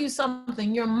just tell you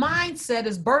something. Your mindset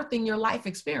is birthing your life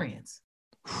experience.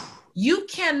 You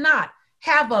cannot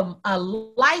have a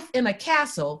life in a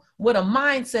castle with a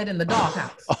mindset in the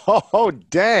doghouse. Oh,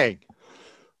 dang.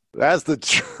 That's the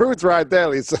truth right there,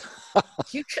 Lisa.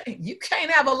 You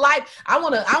can't have a life. I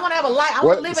want to have a life. I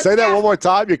want to live in Say that one more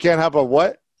time. You can't have a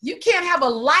what? You can't have a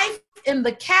life in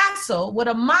the castle with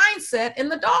a mindset in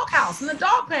the doghouse, in the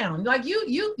dog pound. Like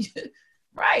you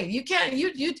right. You can't,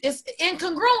 it's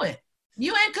incongruent.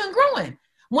 You incongruent.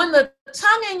 When the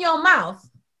tongue in your mouth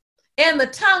and the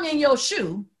tongue in your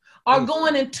shoe are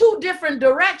going in two different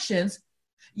directions,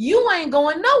 you ain't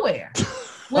going nowhere.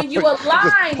 When you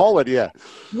align, pull it, yeah.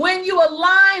 When you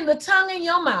align the tongue in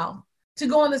your mouth to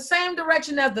go in the same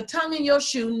direction as the tongue in your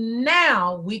shoe,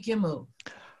 now we can move.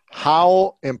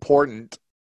 How important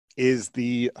is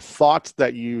the thoughts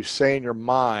that you say in your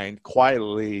mind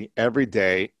quietly every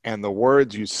day and the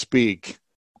words you speak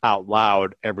out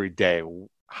loud every day?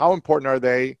 How important are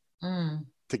they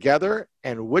together,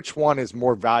 and which one is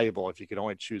more valuable if you could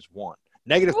only choose one?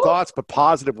 Negative thoughts but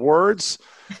positive words?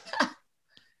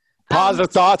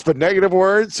 Positive thoughts but negative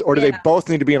words? Or do they both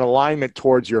need to be in alignment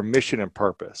towards your mission and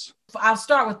purpose? I'll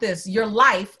start with this. Your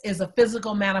life is a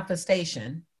physical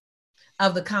manifestation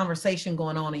of the conversation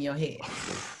going on in your head.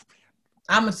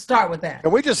 I'm going to start with that.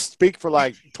 Can we just speak for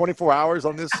like 24 hours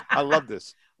on this? I love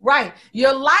this. Right.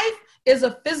 Your life is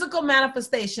a physical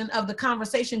manifestation of the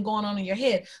conversation going on in your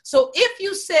head. So if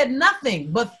you said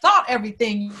nothing but thought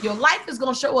everything, your life is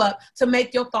going to show up to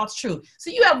make your thoughts true. So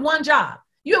you have one job.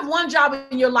 You have one job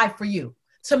in your life for you,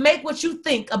 to make what you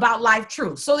think about life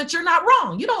true so that you're not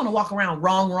wrong. You don't want to walk around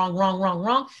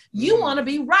wrong. You want to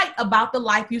be right about the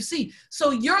life you see.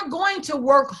 So you're going to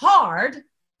work hard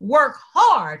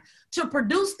to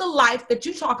produce the life that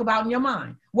you talk about in your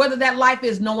mind. Whether that life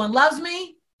is no one loves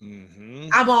me,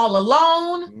 I'm all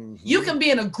alone. You can be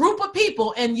in a group of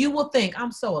people and you will think,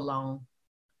 I'm so alone.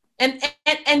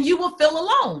 And you will feel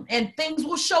alone, and things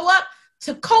will show up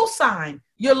to co-sign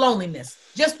your loneliness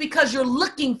just because you're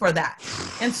looking for that.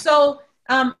 And so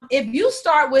if you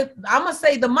start with, I'm going to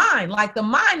say the mind, like the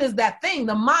mind is that thing.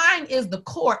 The mind is the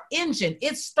core engine.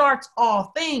 It starts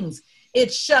all things.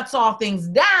 It shuts all things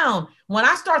down. When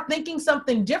I start thinking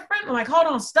something different, I'm like, hold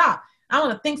on, stop. I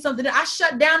want to think something. I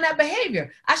shut down that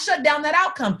behavior. I shut down that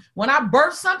outcome. When I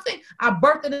birth something, I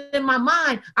birth it in my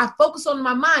mind. I focus on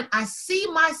my mind. I see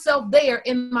myself there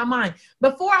in my mind.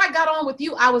 Before I got on with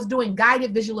you, I was doing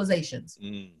guided visualizations.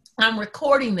 I'm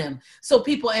recording them. So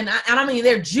people, and I mean,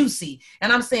 they're juicy.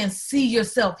 And I'm saying, see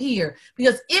yourself here.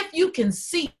 Because if you can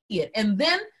see it, and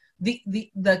then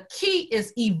the key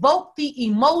is evoke the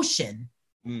emotion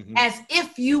as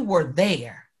if you were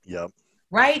there. Yep.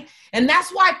 Right? And that's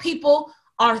why people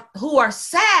who are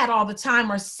sad all the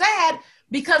time are sad,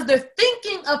 because they're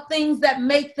thinking of things that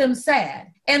make them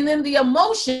sad. And then the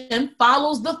emotion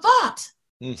follows the thought.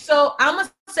 So I'm going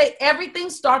to say everything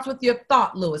starts with your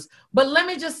thought, Lewis. But let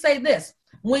me just say this.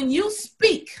 When you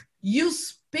speak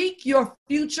your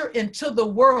future into the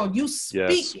world. You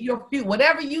speak your future.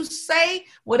 Whatever you say,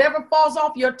 whatever falls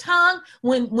off your tongue,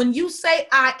 when you say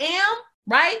I am,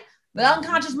 right? The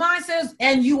unconscious mind says,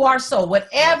 and you are so.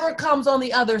 Whatever comes on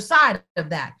the other side of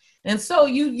that. And so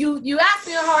you asked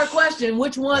me a hard question,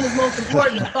 which one is most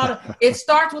important? It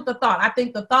starts with the thought. I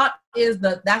think the thought is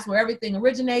that's where everything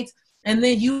originates. And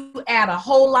then you add a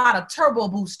whole lot of turbo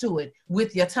boost to it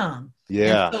with your tongue.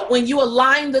 Yeah. And so when you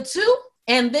align the two,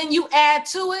 and then you add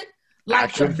to it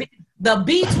like the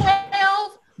B12,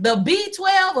 the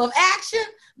B12 of action.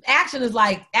 Action is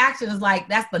like, that's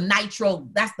the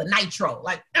nitro.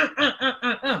 Like,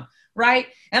 right?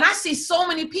 And I see so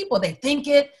many people, they think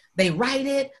it, they write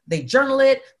it, they journal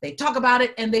it, they talk about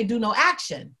it, and they do no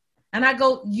action. And I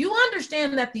go, you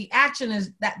understand that the action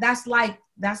is that's like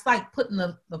putting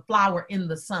the flower in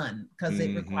the sun, because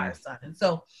it requires sun. And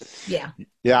so, yeah.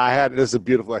 Yeah, this is a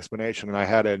beautiful explanation. And I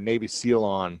had a Navy SEAL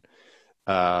on,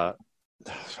 I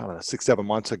don't know, 6-7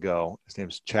 months ago. His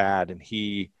name's Chad. And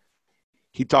he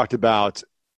talked about,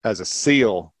 as a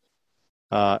SEAL,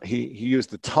 he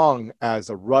used the tongue as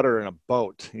a rudder in a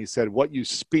boat. He said, what you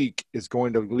speak is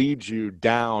going to lead you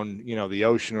down, the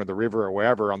ocean or the river or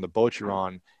wherever on the boat you're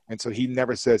on. And so he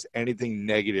never says anything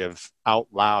negative out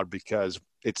loud, because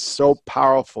it's so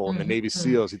powerful. In the Navy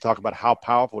SEALs, he talked about how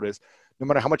powerful it is, no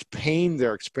matter how much pain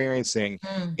they're experiencing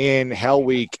in Hell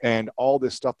Week and all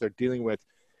this stuff they're dealing with.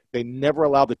 They never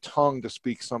allow the tongue to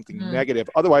speak something negative.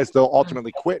 Otherwise, they'll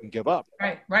ultimately quit and give up.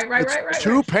 Right. It's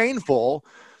too painful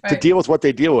to deal with what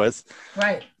they deal with.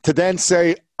 Right. To then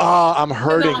say, I'm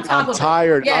hurting, I'm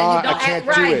tired, I can't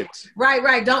do it.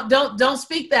 Right. Don't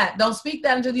speak that. Don't speak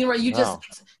that into the universe. You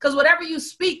just, because whatever you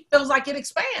speak feels like it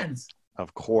expands.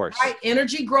 Of course. Right.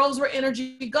 Energy grows where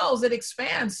energy goes. It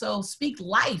expands. So speak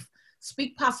life.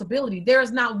 Speak possibility. There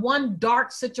is not one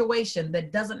dark situation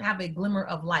that doesn't have a glimmer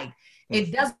of light.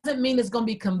 It doesn't mean it's going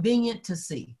to be convenient to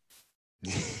see.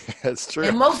 That's true.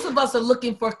 And most of us are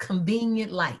looking for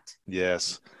convenient light.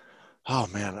 Yes. Oh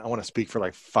man, I want to speak for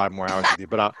like 5 more hours with you,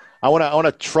 but I want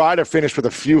to try to finish with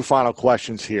a few final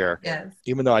questions here. Yes.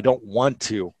 Even though I don't want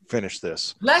to finish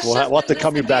this. We'll have to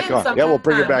come you back on. Sometime. Yeah, we'll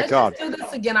bring you back on. Let's do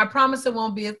this again. I promise it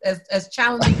won't be as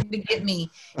challenging to get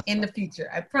me in the future.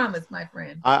 I promise, my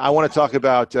friend. I want to talk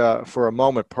about, for a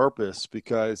moment, purpose,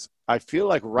 because I feel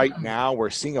like right now we're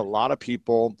seeing a lot of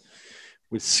people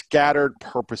with scattered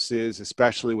purposes,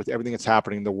 especially with everything that's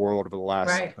happening in the world over the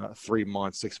last 3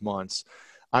 months, 6 months.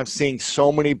 I'm seeing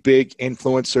so many big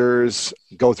influencers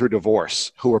go through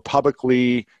divorce who were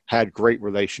publicly had great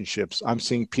relationships. I'm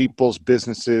seeing people's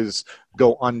businesses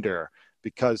go under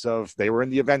because of they were in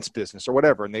the events business or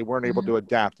whatever, and they weren't able to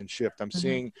adapt and shift. I'm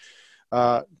seeing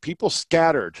people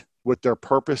scattered with their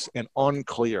purpose and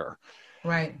unclear.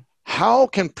 Right. How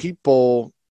can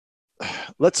people,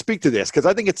 let's speak to this, because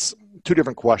I think it's 2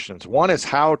 different questions. One is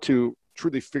how to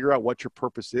truly figure out what your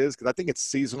purpose is, because I think it's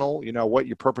seasonal. What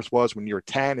your purpose was when you were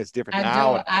 10 is different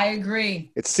now. I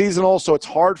agree. It's seasonal, so it's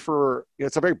hard for,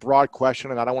 it's a very broad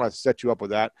question, and I don't want to set you up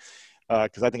with that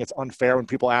because I think it's unfair when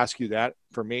people ask you that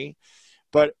for me.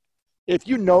 But if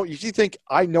you think,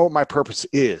 I know what my purpose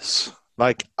is,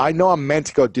 like I know I'm meant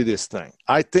to go do this thing.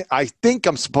 I think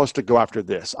I'm supposed to go after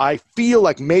this. I feel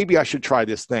like maybe I should try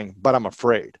this thing, but I'm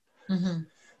afraid.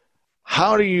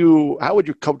 How would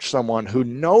you coach someone who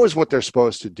knows what they're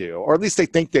supposed to do, or at least they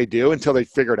think they do until they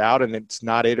figure it out and it's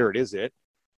not it or it is it?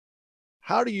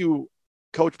 How do you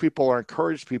coach people or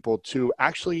encourage people to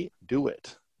actually do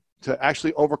it, to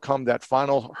actually overcome that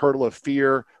final hurdle of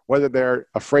fear, whether they're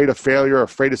afraid of failure,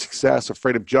 afraid of success,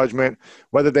 afraid of judgment,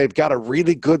 whether they've got a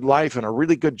really good life and a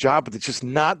really good job, but it's just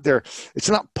not it's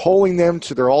not pulling them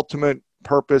to their ultimate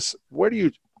purpose? Where do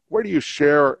you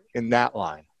share in that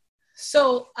line?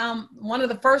 So one of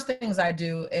the first things I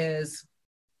do is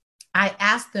I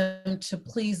ask them to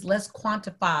please, let's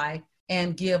quantify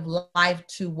and give life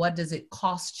to what does it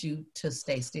cost you to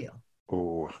stay still.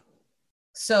 Ooh.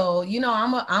 So,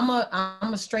 I'm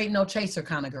a straight no chaser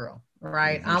kind of girl,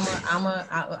 right?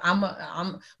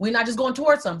 We're not just going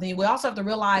towards something. We also have to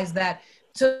realize that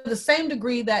to the same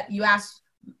degree that you asked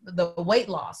the weight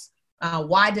loss,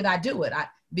 why did I do it?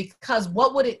 Because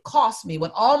what would it cost me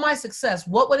with all my success?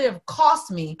 What would it have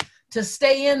cost me to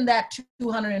stay in that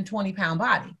 220-pound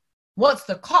body? What's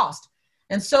the cost?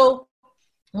 And so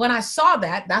when I saw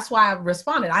that, that's why I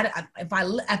responded. If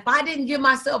I didn't give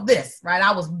myself this, right,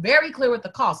 I was very clear with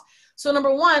the cost. So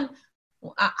number one,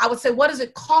 I would say, what does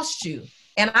it cost you?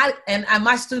 And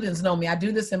my students know me. I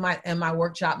do this in my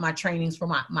workshop, my trainings for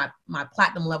my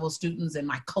platinum level students and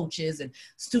my coaches and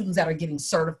students that are getting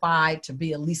certified to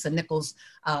be a Lisa Nichols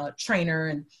trainer.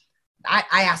 And I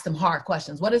ask them hard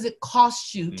questions. What does it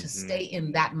cost you to stay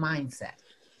in that mindset?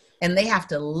 And they have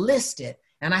to list it.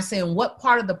 And I say, and what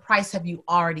part of the price have you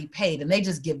already paid? And they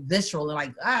just get visceral. They're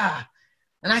like,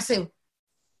 And I say,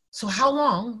 so how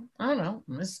long? I don't know.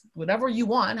 Whatever you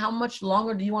want. How much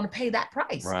longer do you want to pay that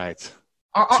price? Right.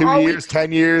 2 years,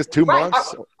 10 years, 2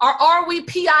 months? Are we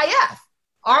PIF?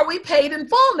 Are we paid in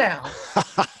full now?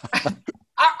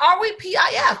 Are we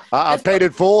PIF? I paid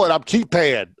in full and I'm keep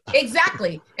paying.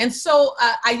 Exactly. And so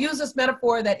I use this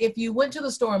metaphor that if you went to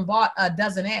the store and bought a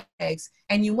dozen eggs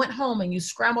and you went home and you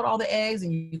scrambled all the eggs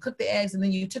and you cooked the eggs and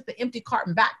then you took the empty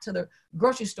carton back to the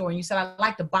grocery store and you said, I'd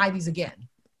like to buy these again.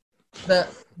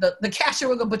 The cashier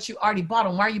will go, but you already bought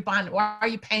them. Why are you buying it? Why are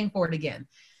you paying for it again?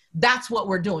 That's what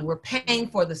we're doing. We're paying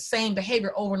for the same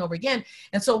behavior over and over again.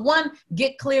 And so one,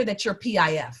 get clear that you're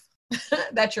PIF,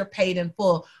 that you're paid in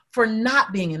full for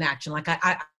not being in action. Like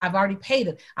I've already paid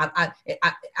it.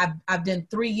 I've done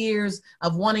 3 years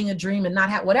of wanting a dream and not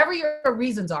have, whatever your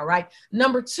reasons are, right?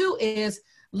 Number 2 is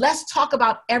let's talk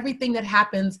about everything that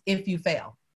happens if you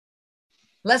fail.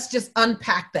 Let's just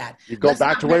unpack that. You go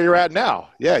back to where you're at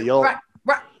now. Yeah, you'll. Right.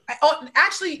 Oh,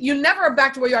 actually, you never are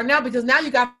back to where you are now because now you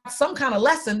got some kind of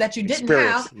lesson that you didn't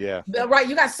have. Yeah. Right.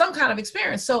 You got some kind of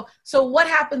experience. So what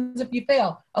happens if you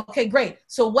fail? Okay, great.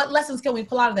 So what lessons can we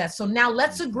pull out of that? So now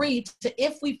let's agree to,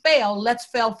 if we fail, let's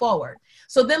fail forward.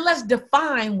 So then let's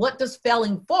define, what does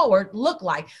failing forward look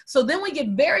like? So then we get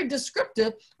very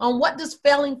descriptive on what does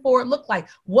failing forward look like?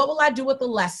 What will I do with the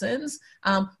lessons?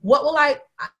 What will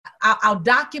I'll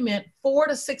document 4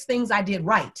 to 6 things I did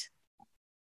right.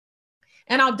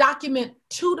 And I'll document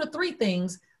 2 to 3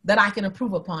 things that I can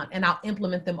improve upon, and I'll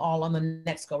implement them all on the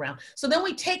next go round. So then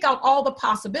we take out all the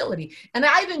possibility. And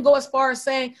I even go as far as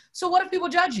saying, so what if people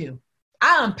judge you?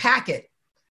 I unpack it.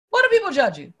 What if people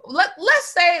judge you? Let's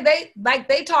say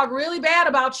they talk really bad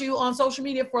about you on social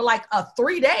media for like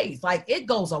 3 days. Like it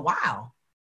goes a while.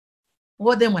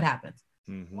 Well, then what happens?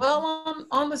 Mm-hmm. Well,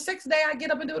 on the 6th day, I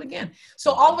get up and do it again.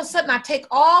 So all of a sudden I take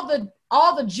all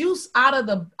the juice out of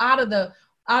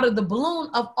the balloon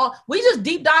of all. We just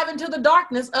deep dive into the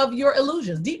darkness of your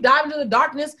illusions, deep dive into the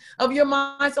darkness of your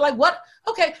mind. So like, what?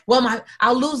 Okay, well,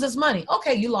 I'll lose this money.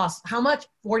 Okay, you lost how much?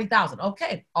 40,000.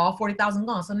 Okay, all 40,000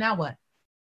 gone. So now what?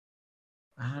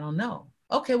 I don't know.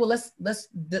 Okay, well,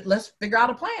 let's figure out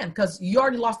a plan because you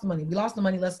already lost the money. We lost the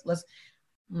money. Let's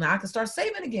now I can start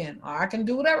saving again, or I can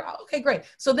do whatever. Okay, great.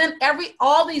 So then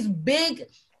all these big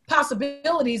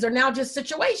possibilities are now just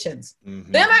situations.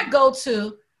 Mm-hmm. Then I go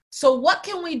to, so what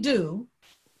can we do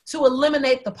to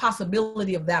eliminate the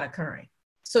possibility of that occurring?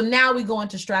 So now we go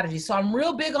into strategy. So I'm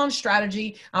real big on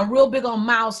strategy. I'm real big on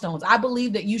milestones. I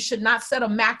believe that you should not set a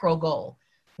macro goal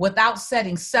without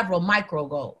setting several micro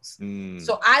goals.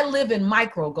 So I live in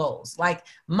micro goals. Like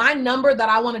my number that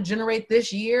I want to generate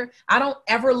this year, I don't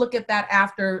ever look at that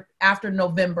after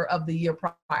November of the year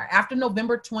prior. After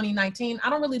November 2019, I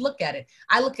don't really look at it.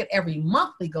 I look at every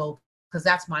monthly goal because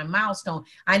that's my milestone.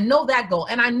 I know that goal,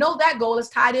 and I know that goal is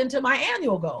tied into my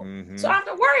annual goal. Mm-hmm. So I don't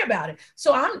have to worry about it.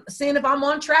 So I'm seeing if I'm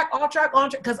on track,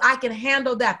 because I can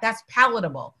handle that. That's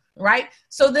palatable, right?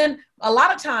 So then a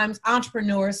lot of times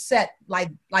entrepreneurs set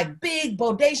like big,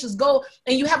 bodacious goal,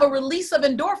 and you have a release of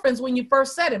endorphins when you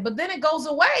first set it, but then it goes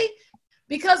away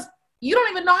because you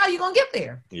don't even know how you're going to get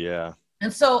there. Yeah.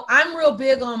 And so I'm real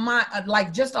big on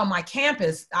just on my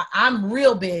campus, I'm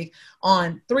real big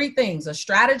on 3 things: a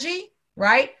strategy,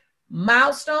 right?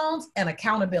 Milestones and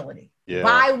accountability. Yeah.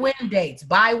 By when dates,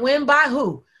 by when, by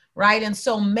who, right? And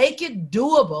so make it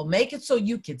doable, make it so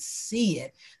you can see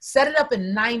it, set it up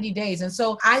in 90 days. And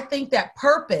so I think that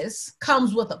purpose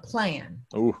comes with a plan.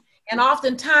 Ooh. And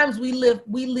oftentimes we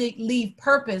leave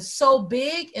purpose so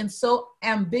big and so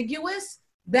ambiguous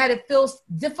that it feels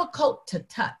difficult to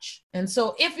touch. And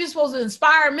so if you're supposed to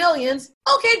inspire millions,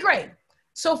 okay, great.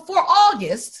 So for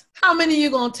August, how many are you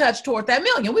going to touch toward that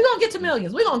million? We're going to get to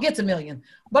millions. We're going to get to million.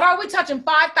 But are we touching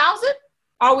 5,000?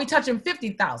 Are we touching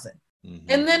 50,000? Mm-hmm.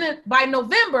 And then by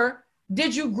November,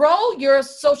 did you grow your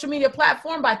social media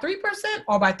platform by 3%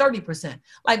 or by 30%?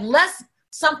 Like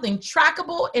something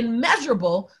trackable and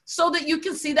measurable so that you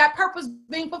can see that purpose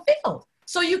being fulfilled.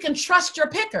 So you can trust your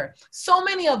picker. So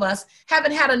many of us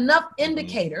haven't had enough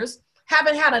indicators,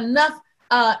 haven't had enough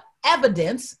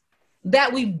evidence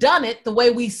that we've done it the way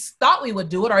we thought we would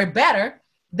do it or better,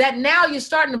 that now you're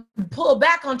starting to pull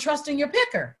back on trusting your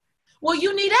picker. Well,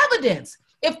 you need evidence.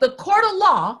 If the court of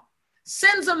law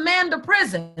sends a man to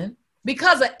prison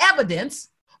because of evidence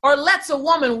or lets a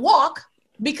woman walk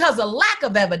because of lack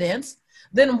of evidence,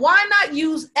 then why not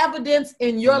use evidence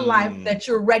in your life that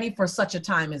you're ready for such a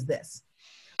time as this?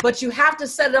 But you have to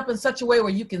set it up in such a way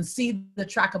where you can see the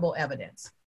trackable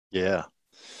evidence. Yeah.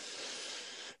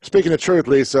 Speaking of truth,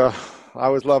 Lisa, I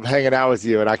always love hanging out with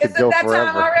you, and I could go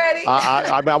forever. Time already?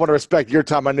 I want to respect your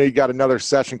time. I know you got another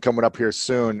session coming up here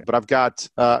soon, but I've got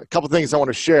a couple things I want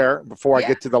to share before I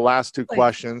get to the last 2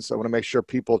 questions. I want to make sure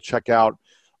people check out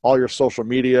all your social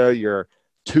media, your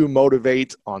To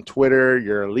Motivate on Twitter.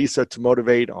 You're Lisa To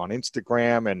Motivate on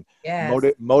Instagram, and Yes.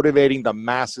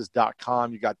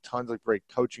 motivatingthemasses.com. You got tons of great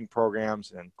coaching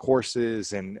programs and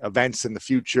courses and events in the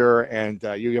future. And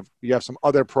you have some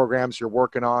other programs you're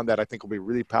working on that I think will be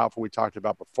really powerful. We talked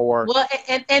about before. Well,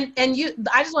 and you,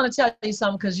 I just want to tell you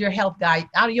something, because you're a health guy.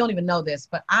 You don't even know this,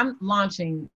 but I'm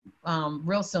launching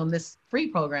real soon this free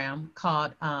program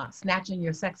called Snatching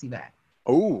Your Sexy Back.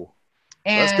 Oh,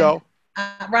 let's go.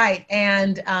 Right.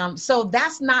 And so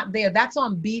that's not there. That's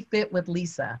on Be Fit with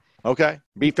Lisa. Okay.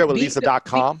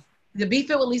 BeFitWithLisa.com. The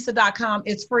BeFitWithLisa.com.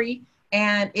 It's free.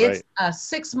 And it's a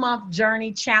 6-month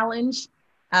journey challenge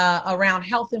around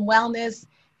health and wellness.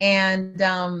 And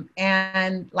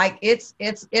like it's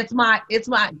my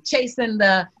chasing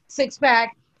the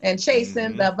 6-pack and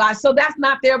chasing the vibe. So that's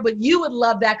not there, but you would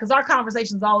love that, because our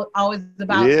conversation is always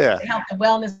about health and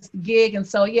wellness gig. And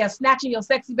so, Snatching Your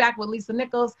Sexy Back with Lisa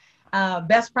Nichols.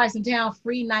 Best price in town,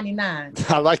 free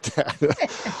 $99. I like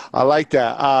that. I like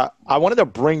that. I wanted to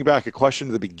bring back a question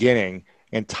to the beginning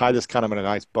and tie this kind of in a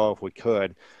nice bow, if we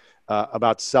could,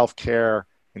 about self-care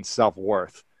and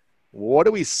self-worth. What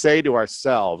do we say to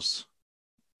ourselves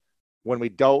when we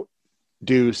don't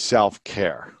do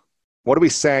self-care? What are we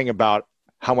saying about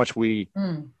how much we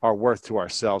are worth to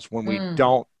ourselves when we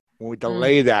don't, when we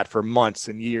delay that for months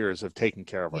and years of taking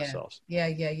care of ourselves?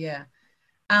 Yeah.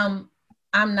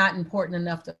 I'm not important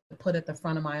enough to put at the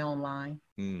front of my own line.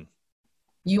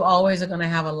 You always are going to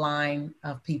have a line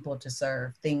of people to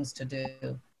serve, things to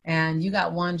do. And you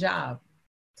got one job: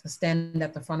 to stand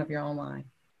at the front of your own line.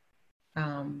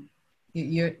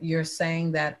 You're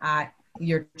saying that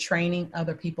you're training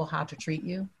other people how to treat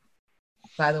you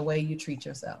by the way you treat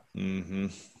yourself. And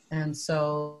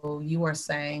so you are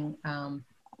saying, that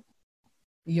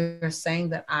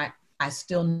I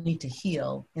still need to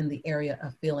heal in the area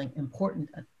of feeling important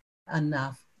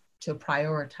enough to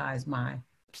prioritize my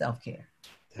self-care.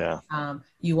 Yeah.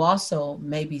 You also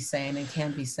may be saying, and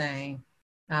can be saying,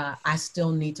 I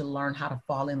still need to learn how to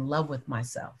fall in love with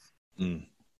myself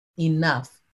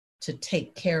enough to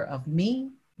take care of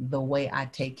me the way I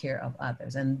take care of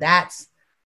others. And that's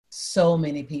so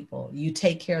many people. You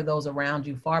take care of those around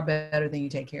you far better than you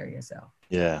take care of yourself.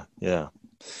 Yeah.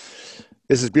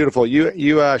 This is beautiful.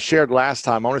 You shared last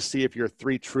time. I want to see if your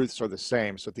 3 truths are the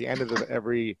same. So at the end of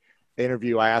every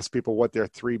interview, I ask people what their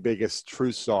 3 biggest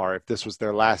truths are, if this was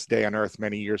their last day on earth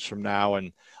many years from now.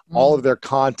 And all of their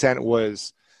content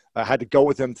was had to go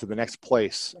with them to the next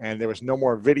place. And there was no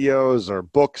more videos or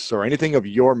books or anything of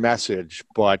your message,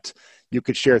 but you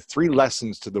could share 3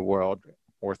 lessons to the world,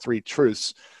 or 3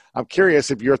 truths. I'm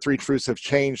curious if your 3 truths have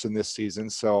changed in this season.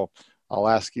 So I'll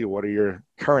ask you, what are your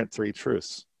current 3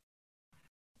 truths?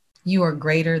 You are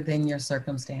greater than your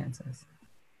circumstances.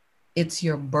 It's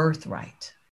your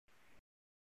birthright.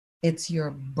 It's your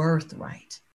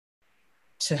birthright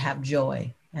to have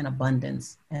joy and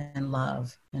abundance and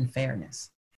love and fairness.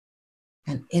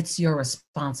 And it's your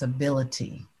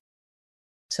responsibility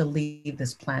to leave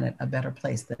this planet a better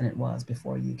place than it was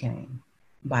before you came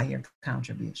by your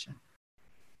contribution.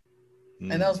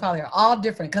 And those probably are all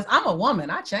different, because I'm a woman.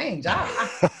 I change. I'm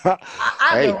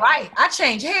Hey. right. I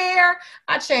change hair.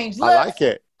 I change looks. I like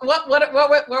it. What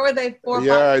were they for?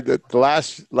 Yeah, the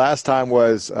last time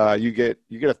was you get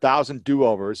 1,000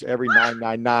 do-overs every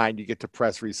 999. You get to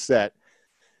press reset.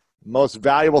 Most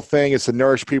valuable thing is to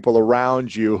nourish people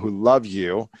around you who love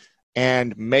you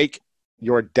and make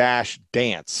your dash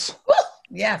dance.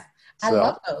 Yes. I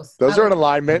love those. Those are in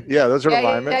alignment. Yeah, those are in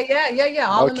alignment. Yeah.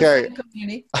 All in the same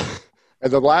community.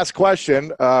 And the last question,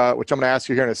 which I'm going to ask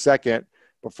you here in a second,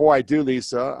 before I do,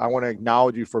 Lisa, I want to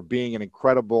acknowledge you for being an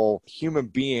incredible human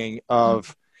being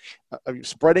of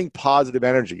spreading positive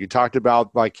energy. You talked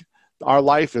about, like, our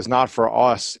life is not for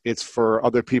us, it's for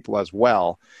other people as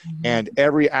well. And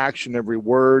every action, every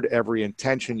word, every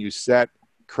intention you set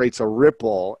creates a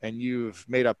ripple, and you've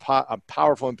made a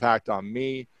powerful impact on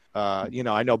me.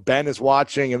 I know Ben is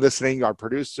watching and listening, our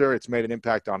producer. It's made an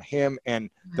impact on him and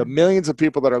the millions of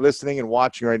people that are listening and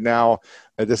watching right now.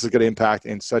 This is going to impact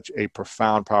in such a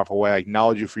profound, powerful way. I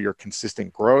acknowledge you for your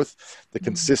consistent growth, the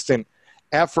consistent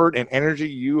effort and energy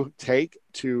you take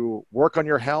to work on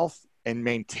your health and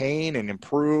maintain and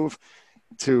improve,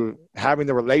 to having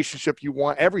the relationship you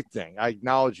want, everything. I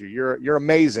acknowledge you. You're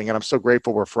amazing. And I'm so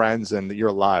grateful we're friends and that you're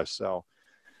alive. So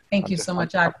thank you so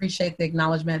much. I appreciate the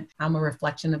acknowledgement. I'm a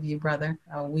reflection of you, brother.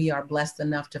 We are blessed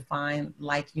enough to find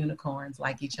like unicorns,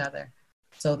 like each other,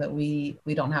 so that we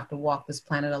don't have to walk this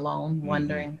planet alone,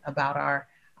 wondering about our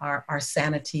our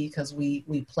sanity, because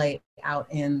we play out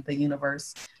in the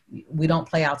universe. We don't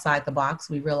play outside the box.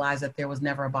 We realize that there was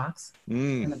never a box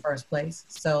in the first place.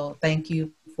 So thank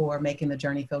you for making the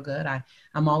journey feel good.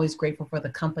 I'm always grateful for the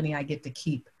company I get to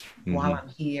keep while I'm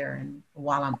here and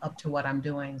while I'm up to what I'm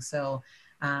doing. So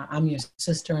I'm your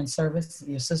sister in service,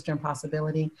 your sister in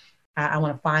possibility. I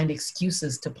want to find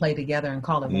excuses to play together and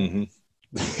call it one.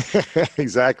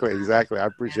 Exactly. I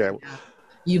appreciate it.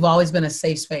 You've always been a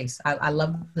safe space. I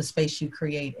love the space you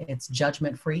create. It's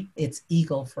judgment-free, it's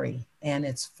ego-free, and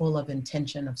it's full of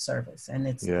intention of service. And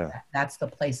that's the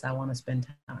place I want to spend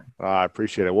time. I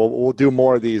appreciate it. We'll do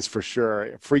more of these for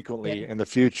sure, frequently in the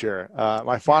future.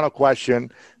 My final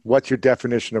question, what's your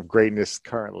definition of greatness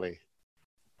currently?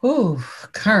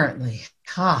 Currently.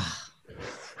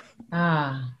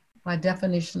 My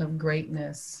definition of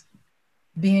greatness,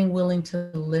 being willing to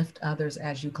lift others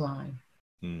as you climb.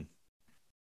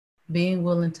 Being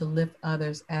willing to lift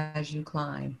others as you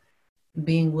climb.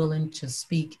 Being willing to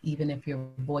speak even if your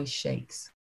voice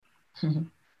shakes.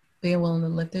 Being willing to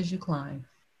lift as you climb,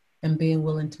 and being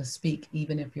willing to speak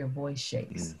even if your voice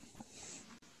shakes.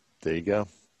 There you go.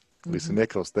 Lisa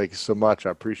Nichols, thank you so much. I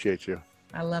appreciate you.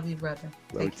 I love you, brother.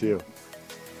 Love you too.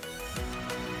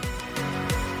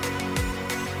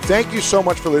 Thank you so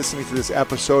much for listening to this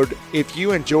episode. If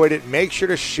you enjoyed it, make sure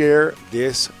to share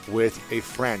this with a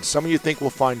friend. Some of you think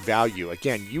will find value.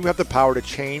 Again, you have the power to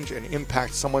change and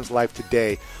impact someone's life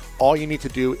today. All you need to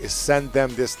do is send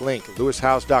them this link,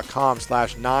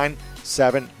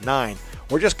 lewishowes.com/979,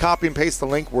 or just copy and paste the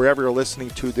link wherever you're listening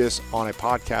to this on a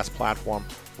podcast platform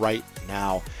right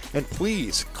now. And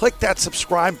please click that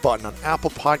subscribe button on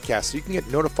Apple Podcasts so you can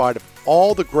get notified of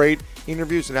all the great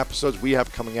interviews and episodes we have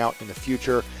coming out in the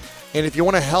future. And if you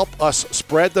want to help us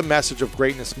spread the message of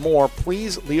greatness more,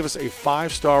 please leave us a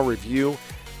 5-star review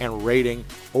and rating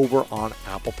over on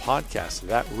Apple Podcasts.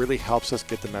 That really helps us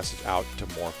get the message out to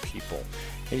more people.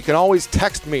 And you can always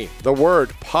text me the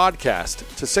word podcast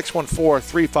to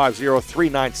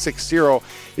 614-350-3960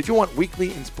 if you want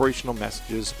weekly inspirational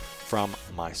messages from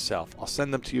myself. I'll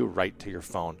send them to you right to your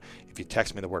phone if you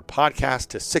text me the word podcast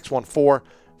to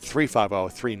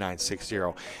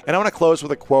 614-350-3960. And I want to close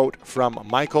with a quote from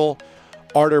Michael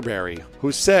Arterberry,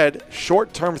 who said,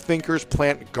 "Short-term thinkers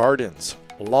plant gardens.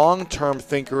 Long-term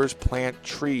thinkers plant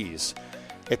trees.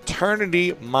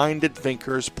 Eternity-minded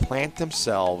thinkers plant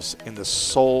themselves in the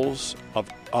souls of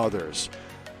others."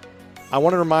 I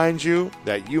want to remind you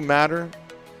that you matter,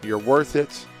 you're worth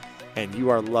it, and you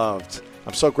are loved.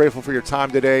 I'm so grateful for your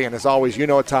time today, and as always, you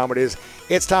know what time it is.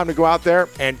 It's time to go out there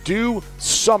and do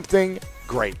something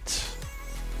great.